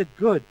why was it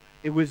good?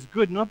 It was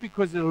good not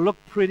because it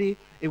looked pretty,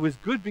 it was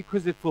good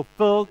because it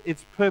fulfilled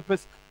its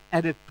purpose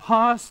and it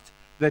passed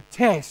the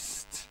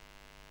test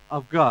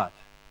of God.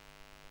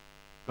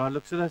 God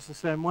looks at us the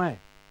same way.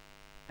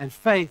 And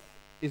faith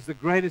is the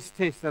greatest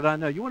test that I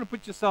know. You want to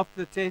put yourself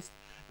to the test?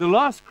 The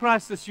last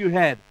crisis you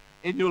had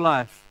in your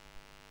life,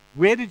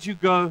 where did you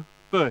go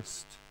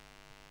first?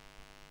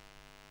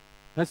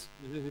 Pass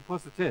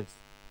the test.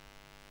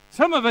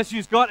 Some of us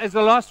use God as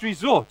a last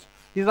resort.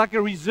 He's like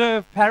a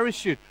reserve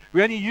parachute.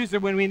 We only use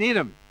him when we need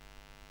him.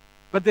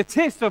 But the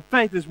test of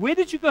faith is, where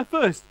did you go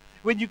first?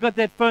 When you got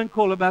that phone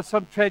call about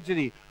some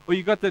tragedy, or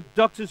you got the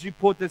doctor's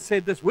report that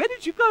said this, where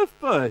did you go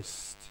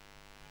first?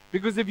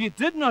 Because if you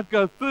did not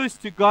go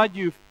first to God,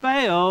 you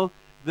fail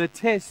the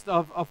test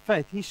of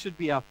faith. He should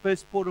be our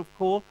first port of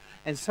call.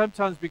 And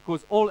sometimes,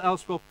 because all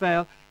else will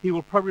fail, he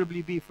will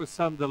probably be for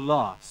some the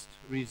last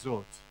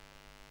resort.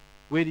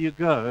 Where do you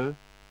go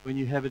when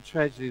you have a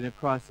tragedy and a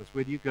crisis?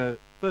 Where do you go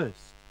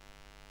first?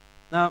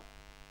 Now,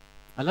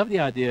 I love the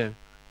idea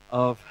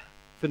of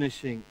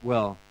finishing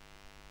well,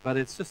 but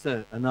it's just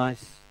a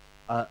nice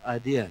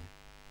idea.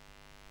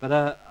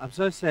 But I'm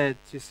so sad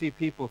to see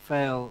people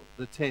fail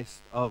the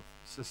test of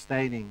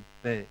sustaining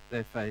their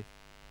faith.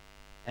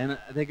 And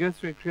they go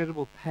through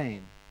incredible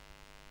pain.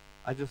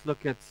 I just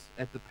look at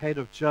the pain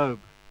of Job,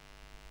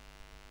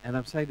 and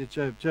I'm saying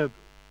to Job,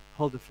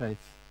 hold the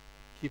faith.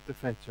 Keep the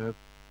faith, Job.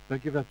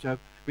 Don't give up, Job.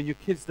 When your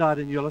kids died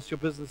and you lost your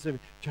business,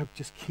 Job,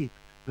 just keep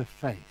the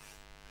faith.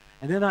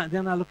 And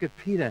then I look at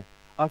Peter,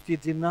 after he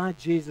denied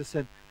Jesus,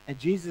 and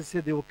Jesus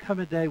said, there will come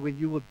a day when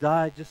you will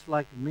die just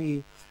like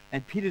me.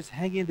 And Peter's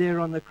hanging there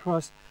on the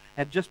cross.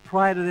 And just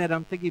prior to that,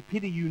 I'm thinking,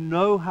 Peter, you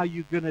know how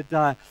you're going to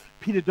die.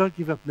 Peter, don't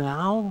give up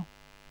now.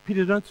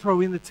 Peter, don't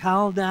throw in the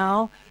towel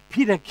now.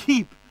 Peter,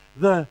 keep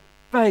the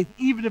faith,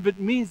 even if it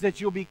means that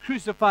you'll be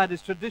crucified,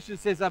 as tradition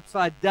says,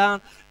 upside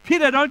down.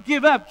 Peter, don't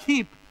give up.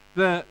 Keep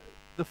the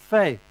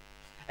faith.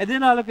 And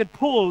then I look at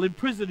Paul in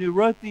prison, who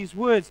wrote these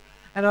words.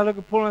 And I look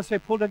at Paul and I say,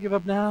 Paul, don't give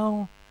up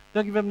now.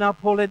 Don't give up now,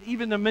 Paul. And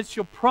even amidst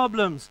your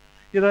problems,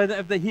 you know,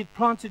 he'd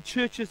planted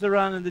churches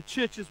around, and the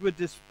churches were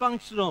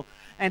dysfunctional,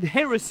 and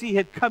heresy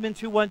had come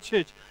into one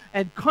church,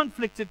 and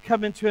conflict had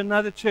come into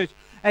another church.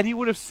 And he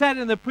would have sat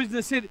in the prison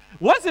and said,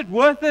 was it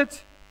worth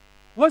it?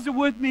 Was it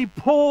worth me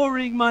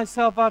pouring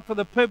myself out for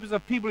the purpose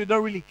of people who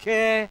don't really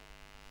care?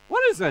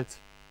 What is it?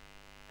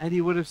 And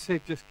he would have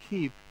said, just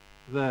keep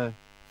the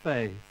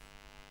faith.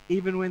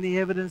 Even when the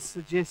evidence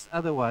suggests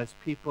otherwise,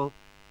 people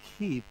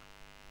keep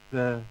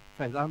the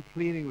faith. I'm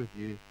pleading with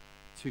you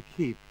to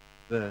keep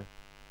the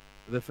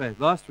faith.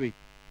 Last week,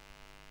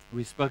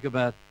 we spoke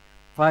about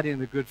fighting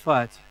the good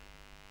fight.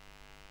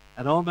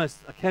 And I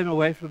came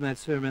away from that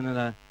sermon and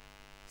I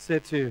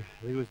said to,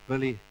 I think it was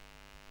Billy,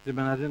 I said,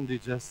 man, I didn't do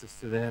justice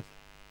to that.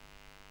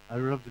 I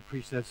would love to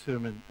preach that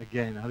sermon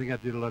again. I think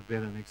I'd do it a lot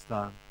better next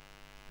time.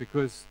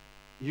 Because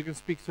you can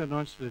speak so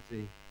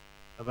nonchalantly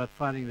about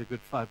fighting the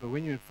good fight, but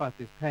when you're in fight,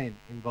 there's pain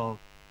involved.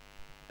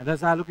 And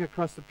as I look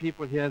across the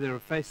people here, there are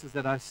faces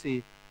that I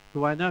see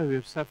who I know who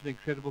have suffered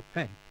incredible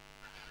pain.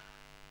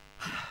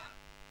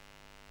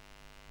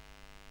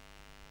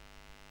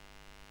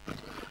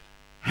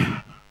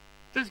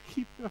 Just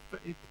keep your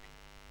faith.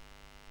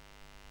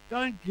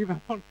 Don't give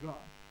up on God.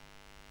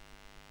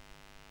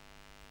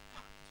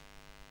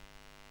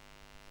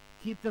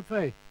 Keep the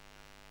faith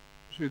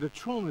through the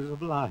traumas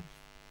of life,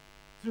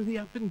 through the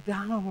up and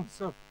downs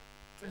of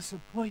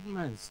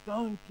disappointments.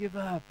 Don't give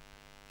up.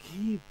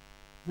 Keep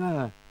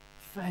the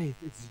faith.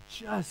 It's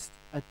just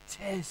a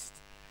test.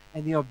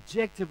 And the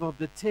objective of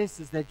the test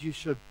is that you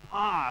should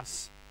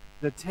pass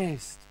the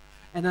test.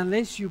 And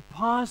unless you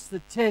pass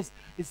the test,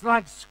 it's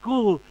like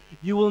school.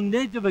 You will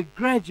never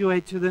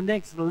graduate to the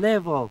next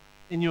level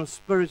in your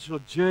spiritual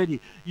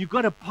journey. You've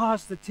got to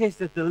pass the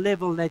test at the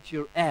level that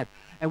you're at.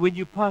 And when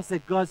you pass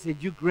that, God said,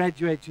 you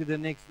graduate to the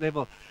next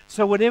level.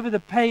 So whatever the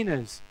pain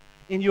is,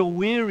 in your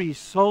weary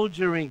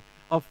soldiering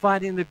of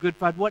fighting the good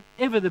fight,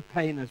 whatever the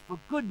pain is, for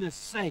goodness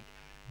sake,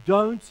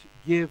 don't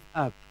give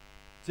up.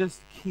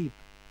 Just keep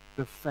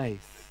the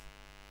faith.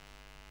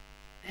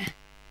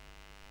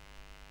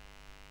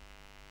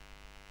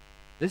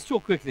 Let's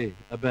talk quickly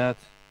about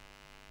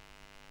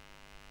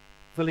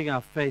filling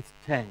our faith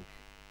tank.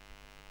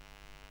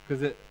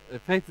 Because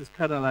faith is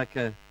kind of like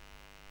a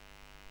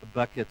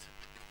bucket.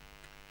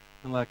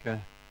 Like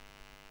a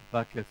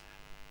bucket.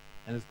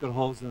 And it's got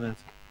holes in it.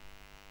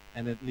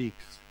 And it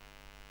leaks.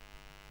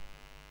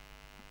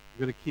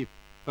 You've got to keep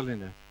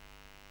filling it.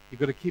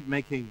 You've got to keep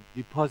making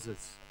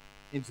deposits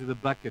into the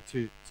bucket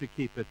to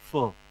keep it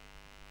full.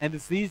 And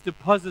it's these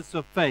deposits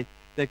of faith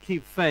that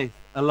keep faith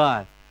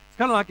alive. It's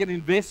kind of like an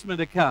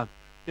investment account.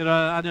 You know,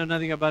 I know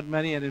nothing about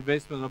money and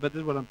investment, but this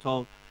is what I'm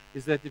told,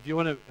 is that if you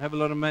want to have a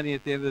lot of money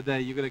at the end of the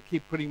day, you've got to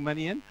keep putting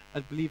money in.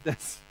 I believe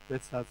that's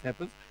how it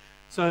happens.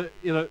 So,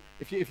 you know,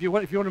 if you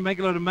want to make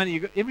a lot of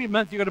money, every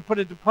month you've got to put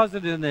a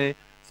deposit in there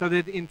so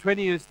that in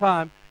 20 years'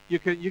 time, you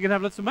can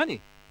have lots of money.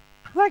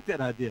 I like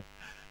that idea.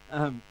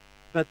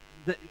 But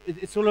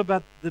it's all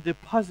about the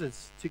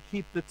deposits to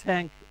keep the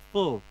tank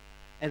full.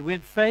 And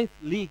when faith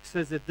leaks,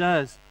 as it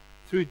does,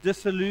 through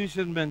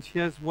disillusionment,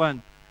 here's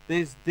one.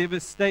 There's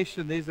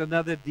devastation. There's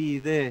another D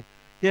there.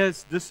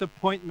 Here's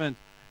disappointment.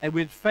 And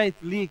when faith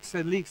leaks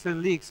and leaks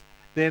and leaks,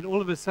 then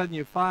all of a sudden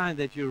you find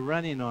that you're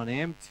running on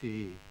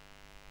empty.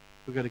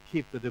 We've got to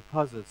keep the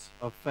deposits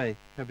of faith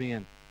coming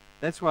in.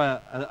 That's why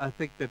I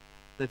think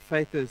that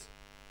faith is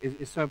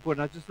so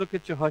important. I just look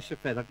at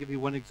Jehoshaphat. I'll give you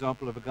one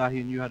example of a guy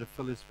who knew how to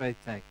fill his faith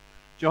tank.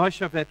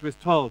 Jehoshaphat was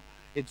told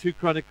in 2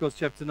 Chronicles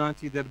chapter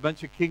 19 that a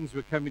bunch of kings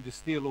were coming to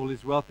steal all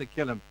his wealth and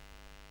kill him.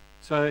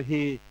 So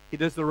he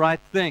does the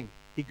right thing.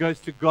 He goes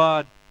to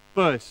God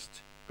first.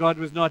 God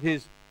was not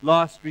his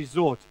last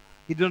resort.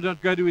 He did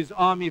not go to his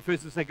army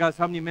first and say, guys,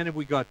 how many men have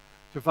we got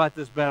to fight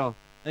this battle?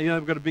 And, you know,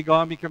 we've got a big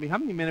army coming. How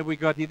many men have we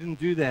got? He didn't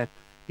do that.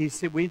 He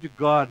said, went to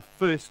God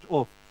first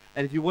off.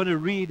 And if you want to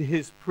read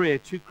his prayer,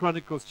 2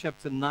 Chronicles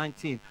chapter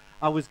 19,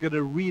 I was going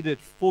to read it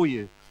for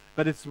you.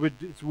 But it's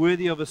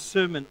worthy of a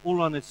sermon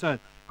all on its own.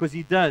 Because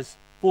he does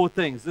 4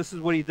 things. This is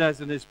what he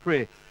does in his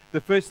prayer.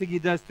 The first thing he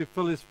does to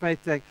fill his faith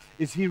tank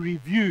is he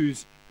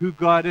reviews who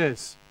God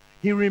is.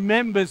 He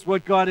remembers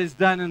what God has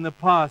done in the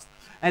past.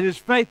 And his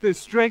faith is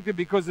strengthened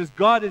because as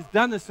God has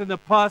done this in the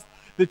past,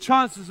 the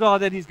chances are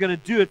that he's going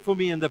to do it for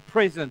me in the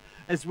present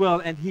as well.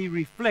 And he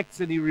reflects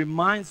and he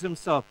reminds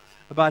himself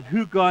about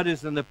who God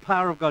is and the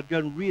power of God. Go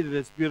and read it.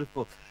 It's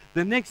beautiful.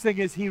 The next thing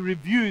is he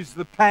reviews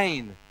the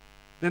pain.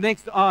 The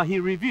next he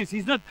reviews.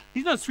 He's not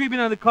sweeping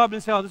under the carpet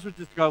and saying, oh, this will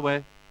just go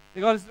away.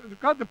 God,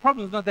 the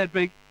problem is not that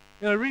big.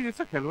 You know, really, it's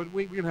okay, Lord,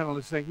 we can handle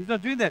this thing. He's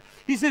not doing that.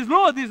 He says,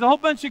 Lord, there's a whole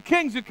bunch of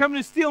kings who come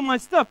to steal my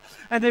stuff,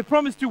 and they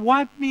promise to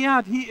wipe me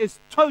out. He is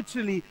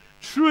totally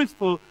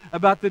truthful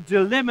about the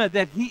dilemma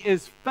that he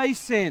is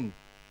facing.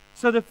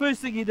 So the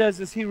first thing he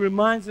does is he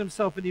reminds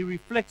himself and he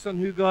reflects on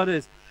who God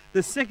is.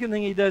 The second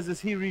thing he does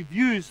is he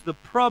reviews the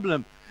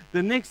problem.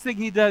 The next thing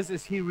he does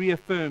is he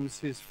reaffirms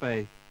his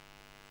faith.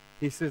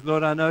 He says,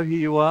 Lord, I know who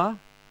you are.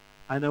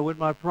 I know what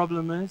my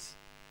problem is.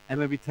 And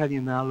let me tell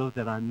you now, Lord,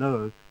 that I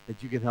know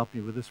that you can help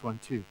me with this one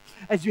too.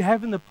 As you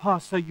have in the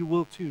past, so you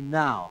will too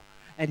now.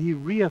 And he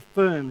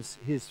reaffirms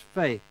his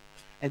faith.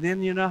 And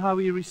then you know how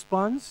he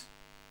responds?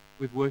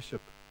 With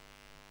worship.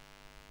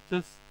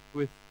 Just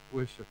with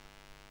worship.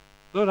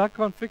 Lord, I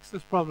can't fix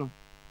this problem.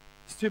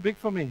 It's too big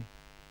for me.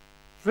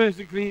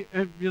 Physically,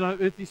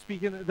 earthly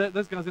speaking,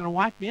 those guys are going to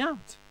wipe me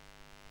out.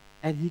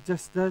 And he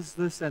just does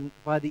this, and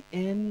by the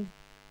end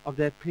of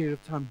that period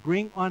of time.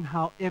 Bring on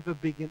however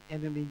big an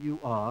enemy you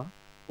are,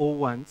 or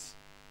once,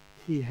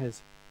 he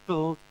has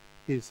filled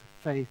his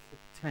faith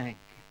tank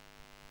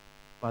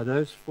by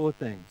those four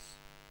things.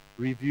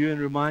 Review and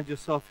remind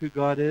yourself who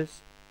God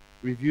is.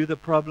 Review the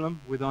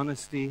problem with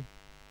honesty.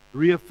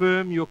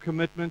 Reaffirm your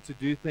commitment to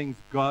do things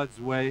God's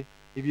way.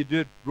 If you do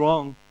it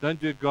wrong, don't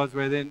do it God's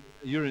way, then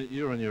you're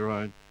on your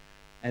own.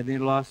 And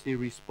then lastly,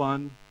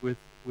 respond with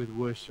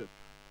worship.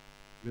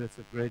 That's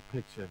a great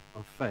picture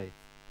of faith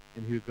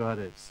in who God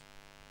is.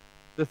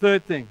 The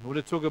third thing I want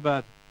to talk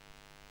about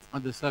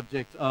on the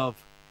subject of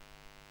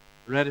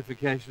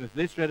ratification is,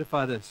 let's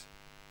ratify this,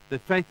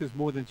 that faith is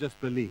more than just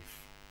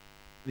belief.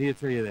 I'm here to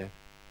tell you that.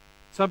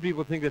 Some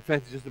people think that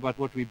faith is just about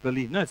what we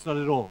believe. No, it's not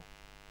at all.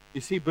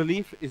 You see,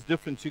 belief is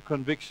different to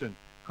conviction.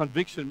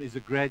 Conviction is a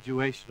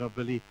graduation of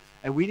belief.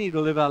 And we need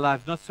to live our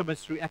lives not so much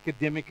through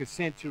academic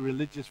assent to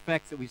religious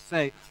facts that we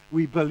say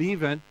we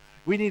believe in.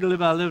 We need to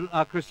live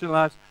our Christian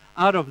lives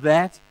out of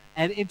that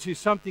and into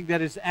something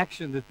that is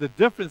action. That the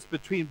difference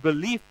between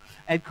belief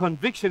and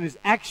conviction is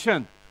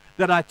action.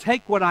 That I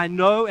take what I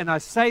know and I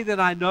say that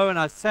I know and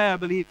I say I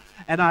believe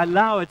and I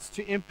allow it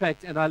to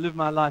impact and I live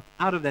my life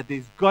out of that.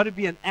 There's got to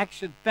be an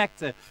action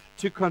factor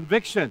to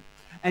conviction.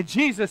 And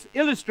Jesus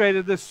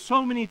illustrated this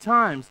so many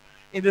times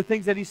in the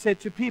things that he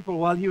said to people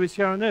while he was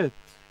here on earth.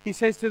 He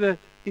says to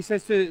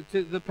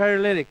the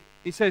paralytic,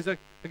 he says,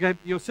 okay,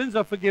 your sins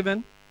are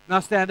forgiven, now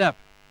stand up.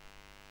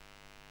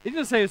 He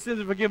didn't say your sins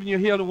are forgiven, you're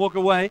healed and walk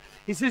away.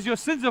 He says your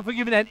sins are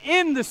forgiven, and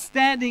in the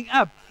standing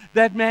up,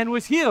 that man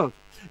was healed.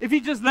 If he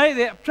just lay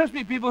there, trust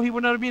me, people, he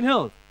would not have been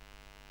healed.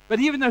 But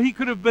even though he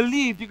could have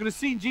believed, you could have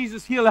seen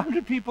Jesus heal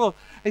 100 people.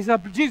 He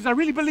said, Jesus, I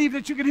really believe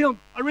that you can heal.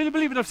 I really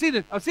believe it. I've seen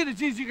it. I've seen it,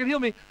 Jesus, you can heal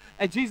me.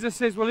 And Jesus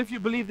says, well, if you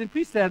believe, then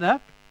please stand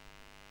up.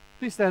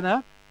 Please stand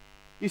up.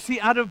 You see,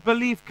 out of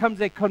belief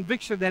comes a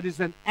conviction that is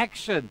an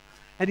action.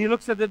 And he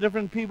looks at the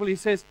different people. He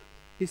says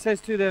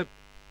to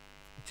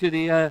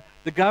the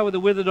guy with the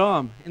withered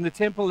arm in the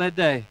temple that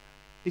day,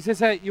 he says,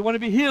 hey, you want to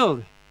be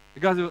healed? The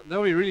guy says, that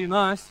would be really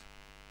nice.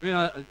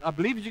 I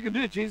believe that you can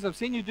do it, Jesus. I've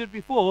seen you do it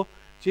before.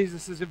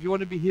 Jesus says, if you want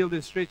to be healed,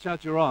 then stretch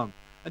out your arm.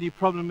 And your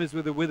problem is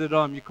with a withered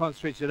arm, you can't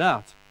stretch it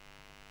out.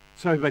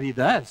 So, but he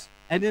does.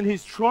 And in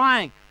his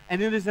trying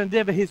and in his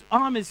endeavor, his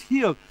arm is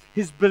healed.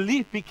 His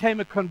belief became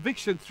a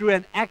conviction through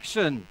an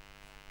action.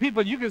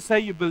 People, you can say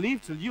you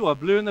believe till you are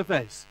blue in the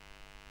face.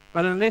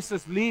 But unless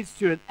this leads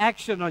to an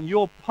action on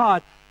your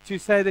part to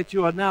say that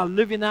you are now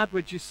living out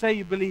what you say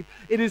you believe,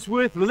 it is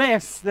worth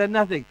less than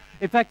nothing.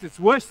 In fact, it's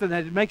worse than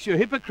that. It makes you a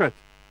hypocrite.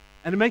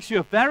 And it makes you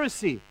a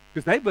Pharisee,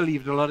 because they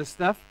believed a lot of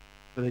stuff,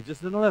 but they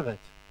just didn't live it.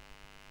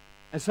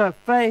 And so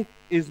faith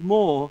is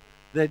more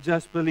than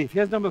just belief.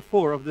 Here's number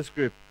 4 of this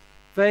group.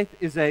 Faith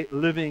is a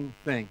living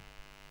thing.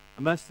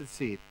 A mustard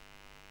seed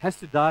has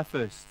to die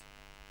first.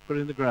 Put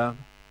it in the ground.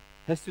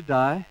 Has to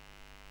die.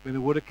 When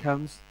the water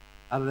comes,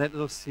 out of that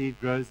little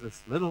seed grows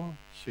this little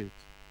shoot.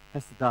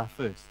 Has to die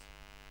first.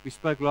 We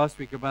spoke last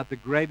week about the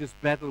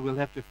greatest battle we'll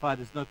have to fight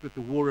is not with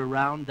the war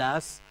around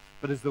us,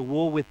 but is the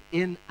war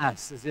within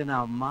us, is in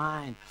our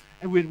mind.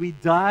 And when we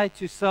die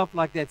to self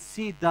like that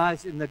seed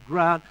dies in the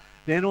ground,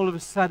 then all of a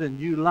sudden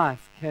new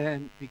life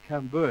can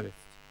become birthed.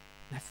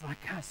 That's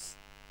like us.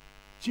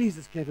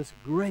 Jesus gave us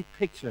a great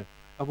picture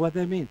of what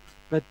they mean.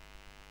 But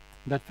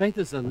faith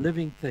is a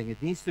living thing.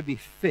 It needs to be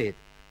fed.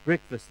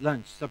 Breakfast,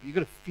 lunch, supper. You've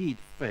got to feed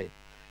faith.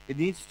 It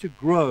needs to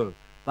grow.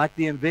 Like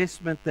the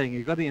investment thing.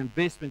 You've got the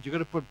investment. You've got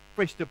to put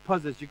fresh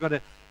deposits. You've got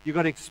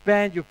to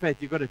expand your faith.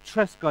 You've got to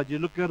trust God.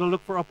 You've got to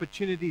look for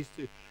opportunities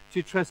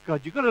to trust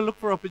God. You've got to look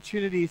for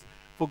opportunities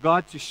for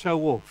God to show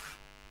off.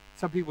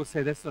 Some people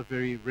say that's not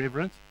very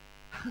reverent.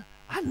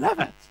 I love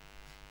it.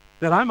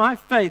 That my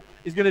faith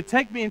is going to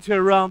take me into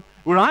a realm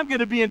where I'm going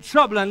to be in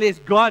trouble unless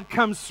God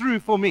comes through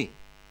for me.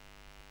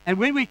 And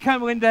when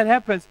that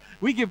happens,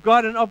 we give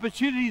God an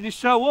opportunity to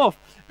show off,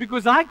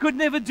 because I could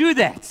never do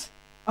that.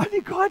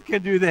 Only God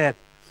can do that.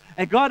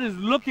 And God is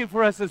looking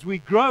for us as we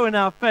grow in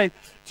our faith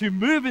to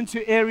move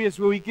into areas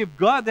where we give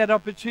God that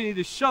opportunity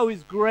to show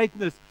His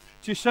greatness,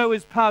 to show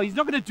His power. He's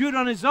not going to do it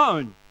on His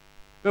own.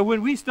 But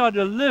when we start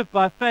to live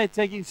by faith,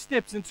 taking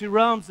steps into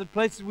realms and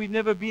places we've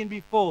never been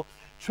before,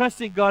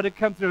 trusting God to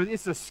come through,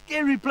 it's a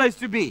scary place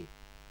to be.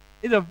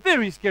 It's a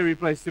very scary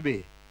place to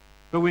be.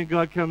 But when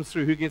God comes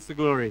through, who gets the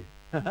glory?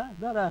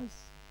 Not us.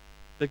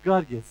 But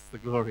God gets the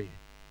glory.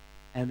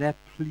 And that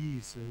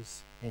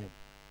pleases Him.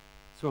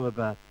 It's all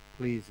about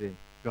pleasing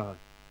God.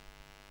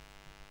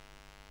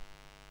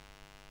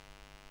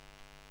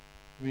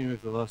 Let me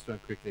move the last one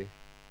quickly.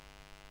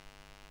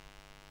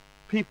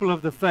 People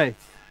of the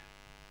faith.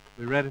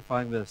 We're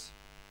ratifying this.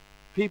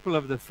 People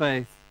of the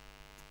faith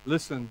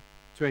listen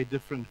to a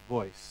different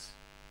voice.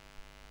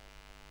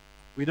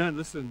 We don't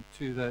listen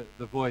to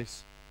the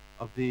voice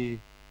of the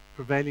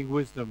prevailing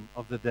wisdom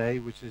of the day,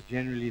 which is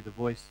generally the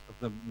voice of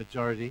the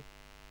majority.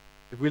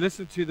 If we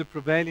listen to the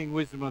prevailing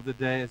wisdom of the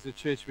day as a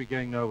church, we're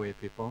going nowhere,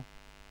 people.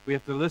 We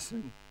have to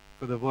listen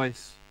for the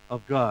voice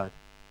of God.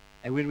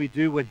 And when we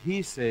do what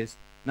He says,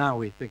 Now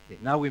we're thinking.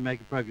 Now we're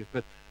making progress.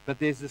 But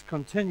there's this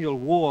continual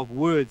war of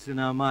words in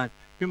our mind.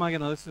 Who am I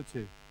going to listen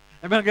to?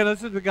 Am I going to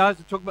listen to the guys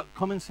who talk about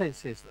common sense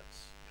says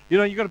this? You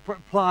know, you've got to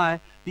apply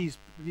these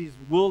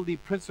worldly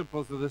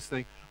principles of this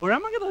thing. Or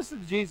am I going to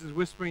listen to Jesus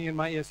whispering in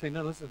my ear saying,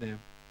 no, listen to him.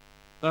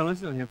 Don't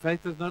listen to him.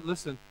 Faith does not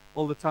listen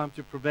all the time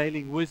to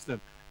prevailing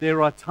wisdom.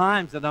 There are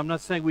times, and I'm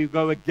not saying we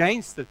go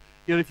against it.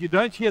 You know, if you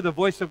don't hear the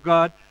voice of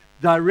God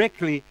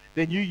directly,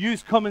 then you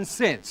use common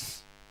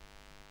sense.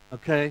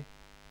 Okay?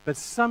 But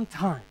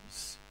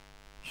sometimes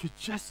you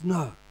just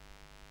know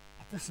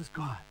that this is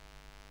God.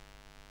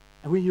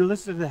 And when you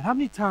listen to that, how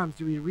many times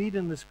do we read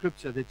in the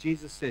scripture that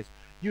Jesus says,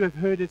 you have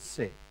heard it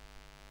said,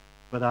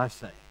 but I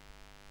say.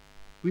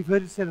 We've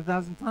heard it said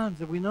 1,000 times,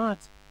 have we not?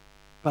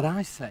 But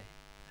I say.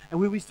 And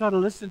when we start to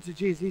listen to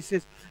Jesus, he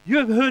says, you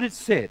have heard it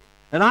said,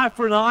 an eye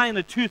for an eye and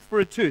a tooth for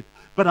a tooth.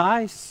 But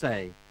I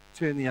say,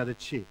 turn the other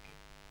cheek.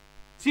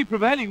 See,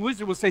 prevailing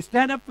wisdom will say,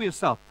 stand up for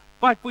yourself.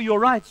 Fight for your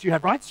rights. You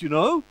have rights, you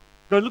know.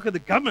 Go look at the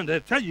government. They'll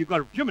tell you you've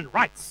got human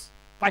rights.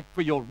 Fight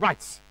for your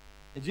rights.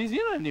 And Jesus,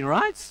 you don't have any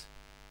rights.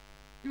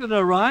 You've got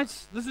no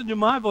rights. Listen to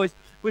my voice.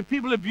 When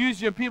people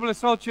abuse you, and people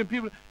assault you, and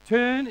people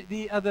turn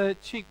the other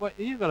cheek. What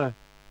you got to?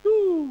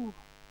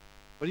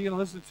 What are you going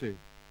to listen to?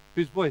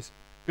 Whose voice?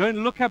 Go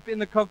and look up in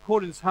the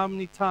concordance how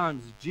many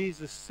times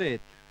Jesus said,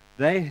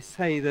 they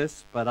say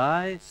this, but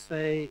I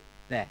say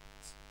that.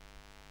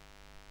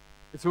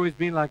 It's always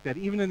been like that,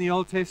 even in the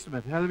Old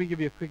Testament. Now, let me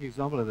give you a quick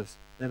example of this.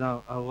 Then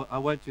I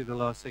won't do the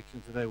last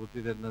section today. We'll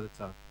do that another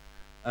time.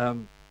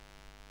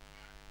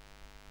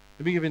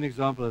 Let me give you an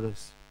example of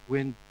this.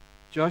 When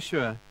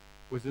Joshua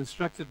was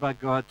instructed by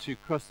God to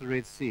cross the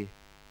Red Sea,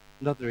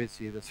 not the Red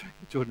Sea, the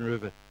Jordan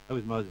River. That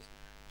was Moses.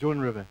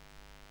 Jordan River.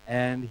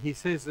 And he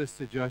says this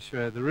to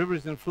Joshua, the river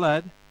is in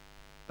flood,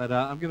 but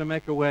I'm going to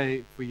make a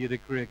way for you to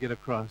get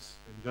across.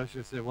 And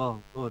Joshua said,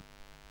 well, Lord,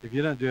 if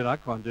you don't do it, I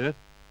can't do it.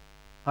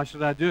 How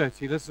should I do it?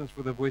 He listens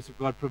for the voice of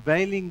God.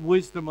 Prevailing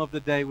wisdom of the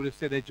day would have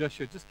said, hey,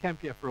 Joshua, just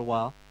camp here for a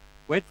while.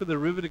 Wait for the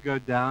river to go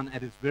down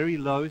at its very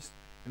lowest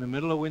in the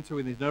middle of winter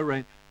when there's no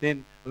rain.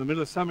 Then in the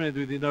middle of summer when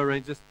there's no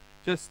rain, just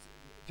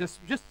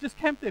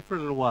camp there for a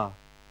little while.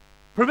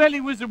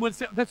 Prevailing wisdom would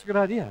say, that's a good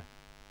idea.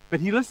 But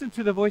he listened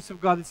to the voice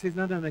of God and says,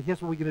 no,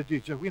 here's what we're going to do.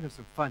 Joe, we're going to have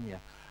some fun here.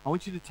 I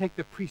want you to take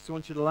the priests. I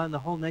want you to line the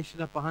whole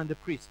nation up behind the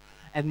priests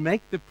and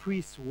make the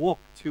priests walk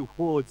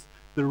towards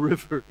the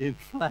river in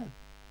flood.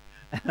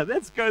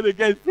 That's going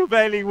against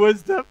prevailing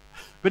wisdom.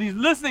 But he's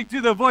listening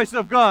to the voice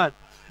of God.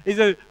 He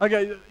said,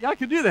 okay, yeah, I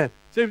can do that.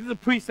 So the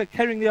priests are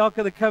carrying the Ark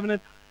of the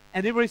Covenant,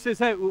 and everybody says,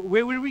 hey,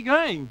 where are we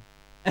going?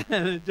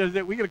 And Joe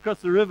said, we're going to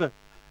cross the river.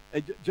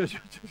 And his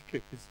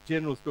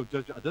general's called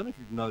Joshua. I don't know if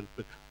you've noticed,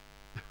 but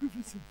the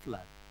river's in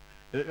flood.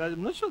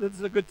 I'm not sure this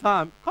is a good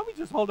time. Can't we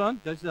just hold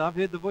on? Joshua, I've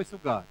heard the voice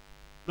of God.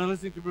 I'm not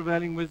listening to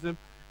prevailing wisdom.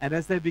 And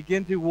as they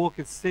begin to walk,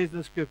 it says in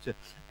the scripture,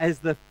 as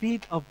the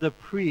feet of the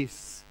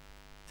priests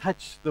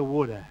touched the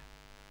water,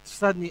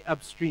 suddenly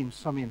upstream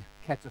something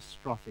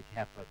catastrophic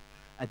happened.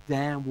 A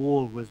dam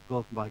wall was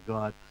built by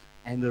God,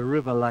 and the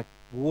river, like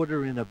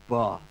water in a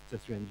bath,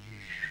 just went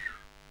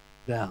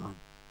down,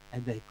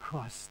 and they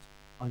crossed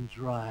on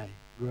dry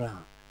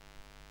ground.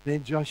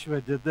 Then Joshua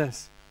did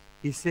this.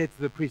 He said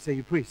to the priests, hey,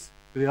 you priests,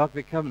 for the Ark of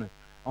the Covenant,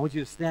 I want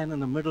you to stand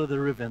in the middle of the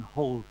river and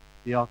hold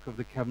the Ark of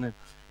the Covenant.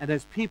 And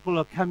as people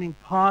are coming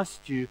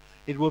past you,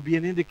 it will be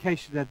an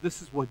indication that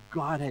this is what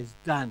God has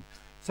done.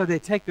 So they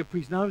take the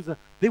priests. Now,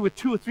 there were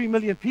 2 or 3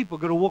 million people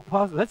going to walk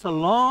past them. That's a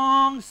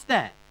long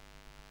stand.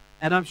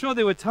 And I'm sure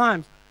there were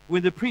times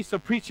when the priests are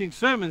preaching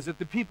sermons that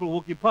the people are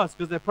walking past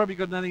because they've probably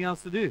got nothing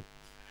else to do.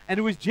 And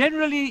it was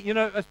generally, you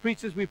know, as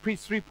preachers, we preach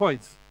 3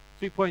 points.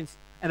 3 points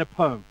and a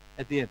poem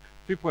at the end.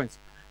 3 points.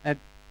 And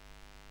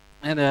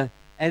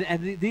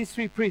these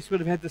 3 priests would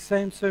have had the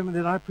same sermon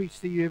that I preach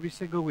to you every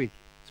single week.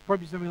 It's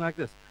probably something like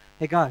this.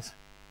 Hey, guys,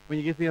 when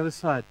you get to the other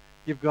side,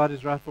 give God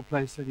his rightful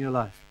place in your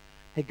life.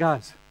 Hey,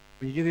 guys,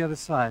 when you get to the other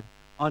side,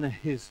 honor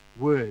his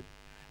word.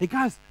 Hey,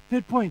 guys,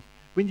 3rd point.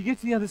 When you get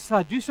to the other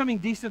side, do something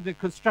decent and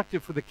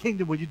constructive for the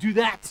kingdom. Will you do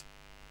that?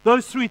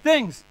 Those 3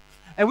 things.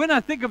 And when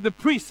I think of the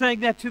priest saying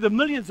that to the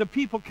millions of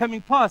people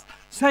coming past,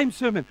 same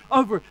sermon,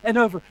 over and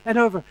over and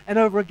over and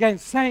over again,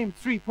 same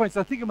 3 points.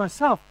 I think of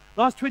myself,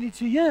 last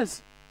 22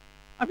 years,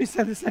 I've been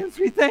saying the same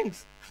 3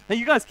 things. And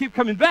you guys keep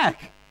coming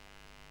back.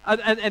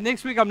 And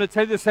next week I'm going to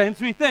tell you the same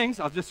 3 things.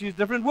 I'll just use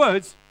different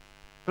words.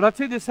 But I'll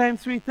tell you the same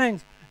 3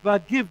 things.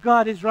 But give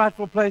God his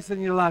rightful place in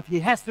your life. He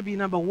has to be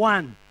number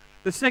 1.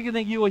 The second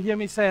thing you will hear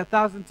me say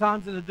 1,000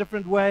 times in a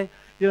different way,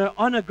 you know,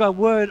 honor the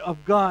word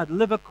of God.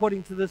 Live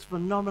according to this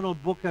phenomenal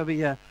book over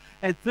here.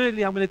 And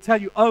thirdly, I'm going to tell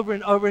you over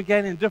and over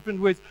again in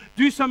different words,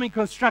 do something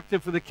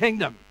constructive for the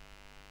kingdom.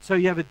 So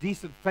you have a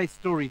decent faith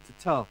story to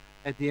tell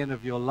at the end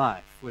of your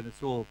life when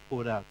it's all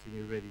poured out and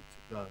you're ready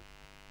to go.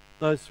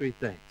 Those 3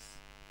 things.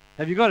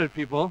 Have you got it,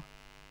 people?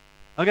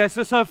 Okay,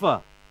 so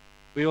far,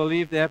 we will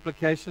leave the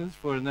applications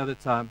for another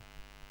time.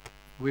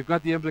 We've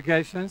got the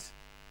implications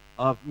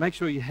of make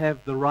sure you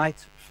have the right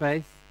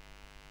faith.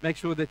 Make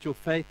sure that your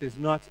faith is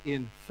not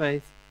in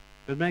faith,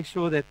 but make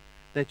sure that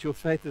your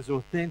faith is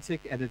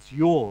authentic and it's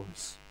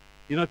yours.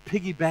 You're not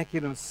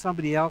piggybacking on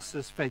somebody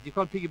else's faith. You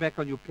can't piggyback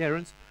on your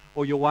parents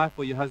or your wife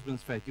or your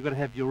husband's faith. You've got to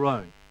have your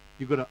own.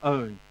 You've got to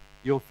own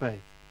your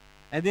faith.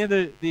 And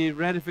then the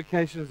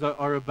ratifications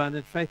are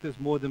abundant. Faith is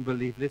more than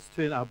belief. Let's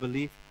turn our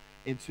belief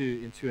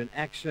into an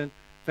action.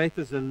 Faith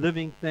is a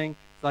living thing.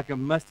 It's like a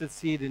mustard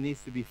seed. It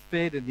needs to be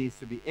fed. It needs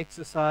to be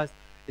exercised.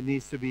 It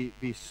needs to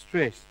be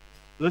stretched.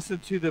 Listen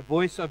to the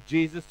voice of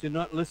Jesus. Do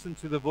not listen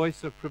to the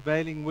voice of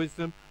prevailing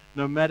wisdom,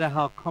 no matter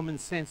how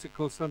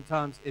commonsensical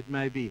sometimes it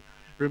may be.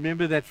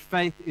 Remember that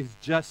faith is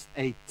just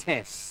a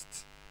test.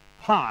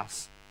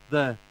 Pass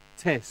the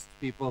test,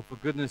 people, for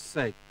goodness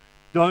sake.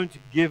 Don't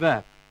give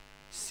up.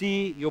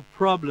 See your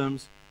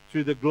problems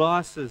through the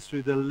glasses,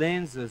 through the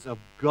lenses of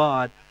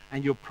God,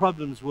 and your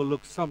problems will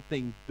look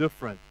something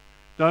different.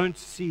 Don't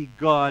see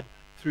God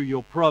through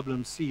your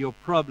problems. See your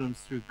problems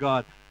through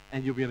God,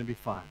 and you're going to be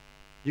fine.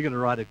 You're going to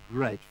write a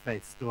great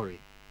faith story.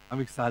 I'm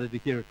excited to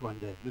hear it one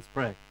day. Let's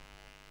pray.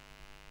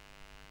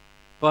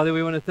 Father,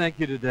 we want to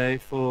thank you today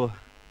for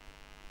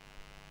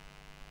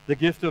the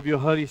gift of your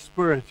Holy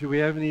Spirit, who we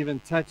haven't even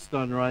touched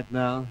on right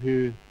now,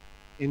 who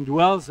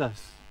indwells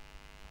us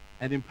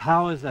and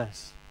empowers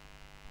us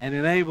and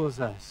enables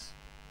us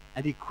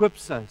and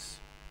equips us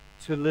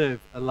to live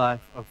a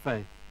life of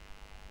faith.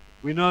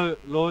 We know,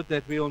 Lord,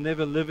 that we will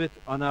never live it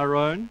on our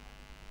own.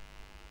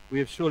 We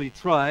have surely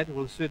tried.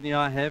 Well, certainly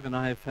I have, and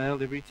I have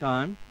failed every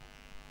time.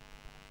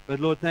 But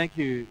Lord, thank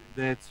you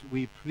that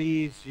we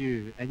please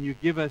you, and you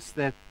give us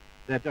that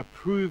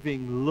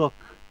approving look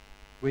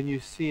when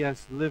you see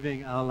us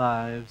living our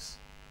lives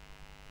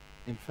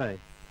in faith.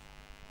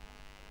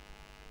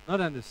 Not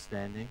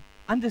understanding.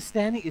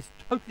 Understanding is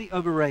totally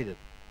overrated.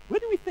 Where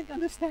do we think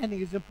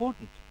understanding is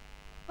important?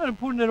 Not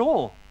important at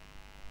all.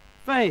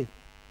 Faith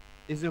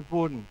is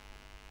important.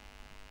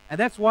 And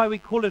that's why we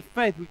call it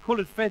faith. We call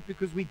it faith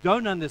because we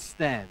don't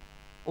understand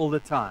all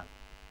the time.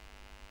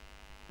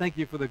 Thank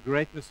you for the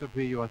greatness of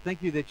who you are.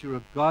 Thank you that you're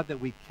a God that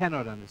we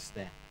cannot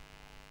understand.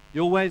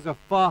 Your ways are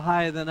far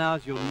higher than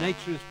ours. Your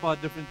nature is far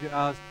different to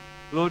ours.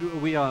 Lord,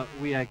 we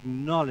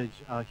acknowledge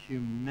our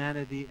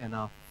humanity and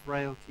our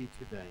frailty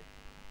today.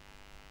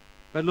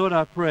 But Lord,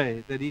 I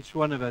pray that each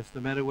one of us,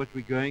 no matter what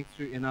we're going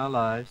through in our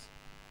lives,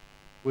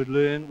 would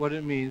learn what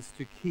it means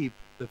to keep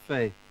the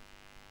faith,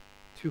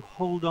 to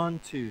hold on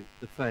to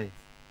the faith.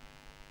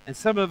 And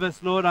some of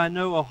us, Lord, I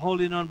know are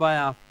holding on by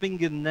our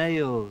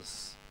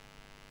fingernails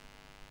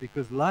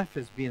because life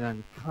has been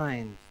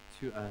unkind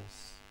to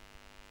us.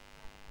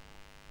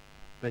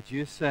 But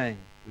you're saying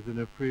with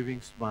an approving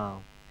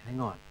smile,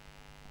 hang on,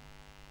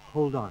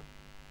 hold on.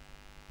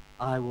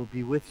 I will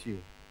be with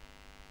you.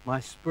 My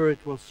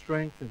Spirit will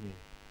strengthen you.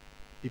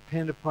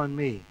 Depend upon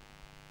me.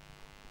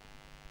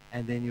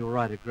 And then you'll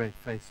write a great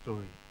faith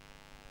story.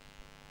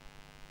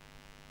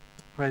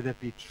 Pray that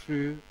be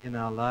true in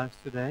our lives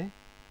today.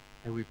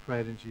 And we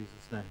pray it in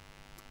Jesus' name.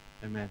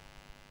 Amen.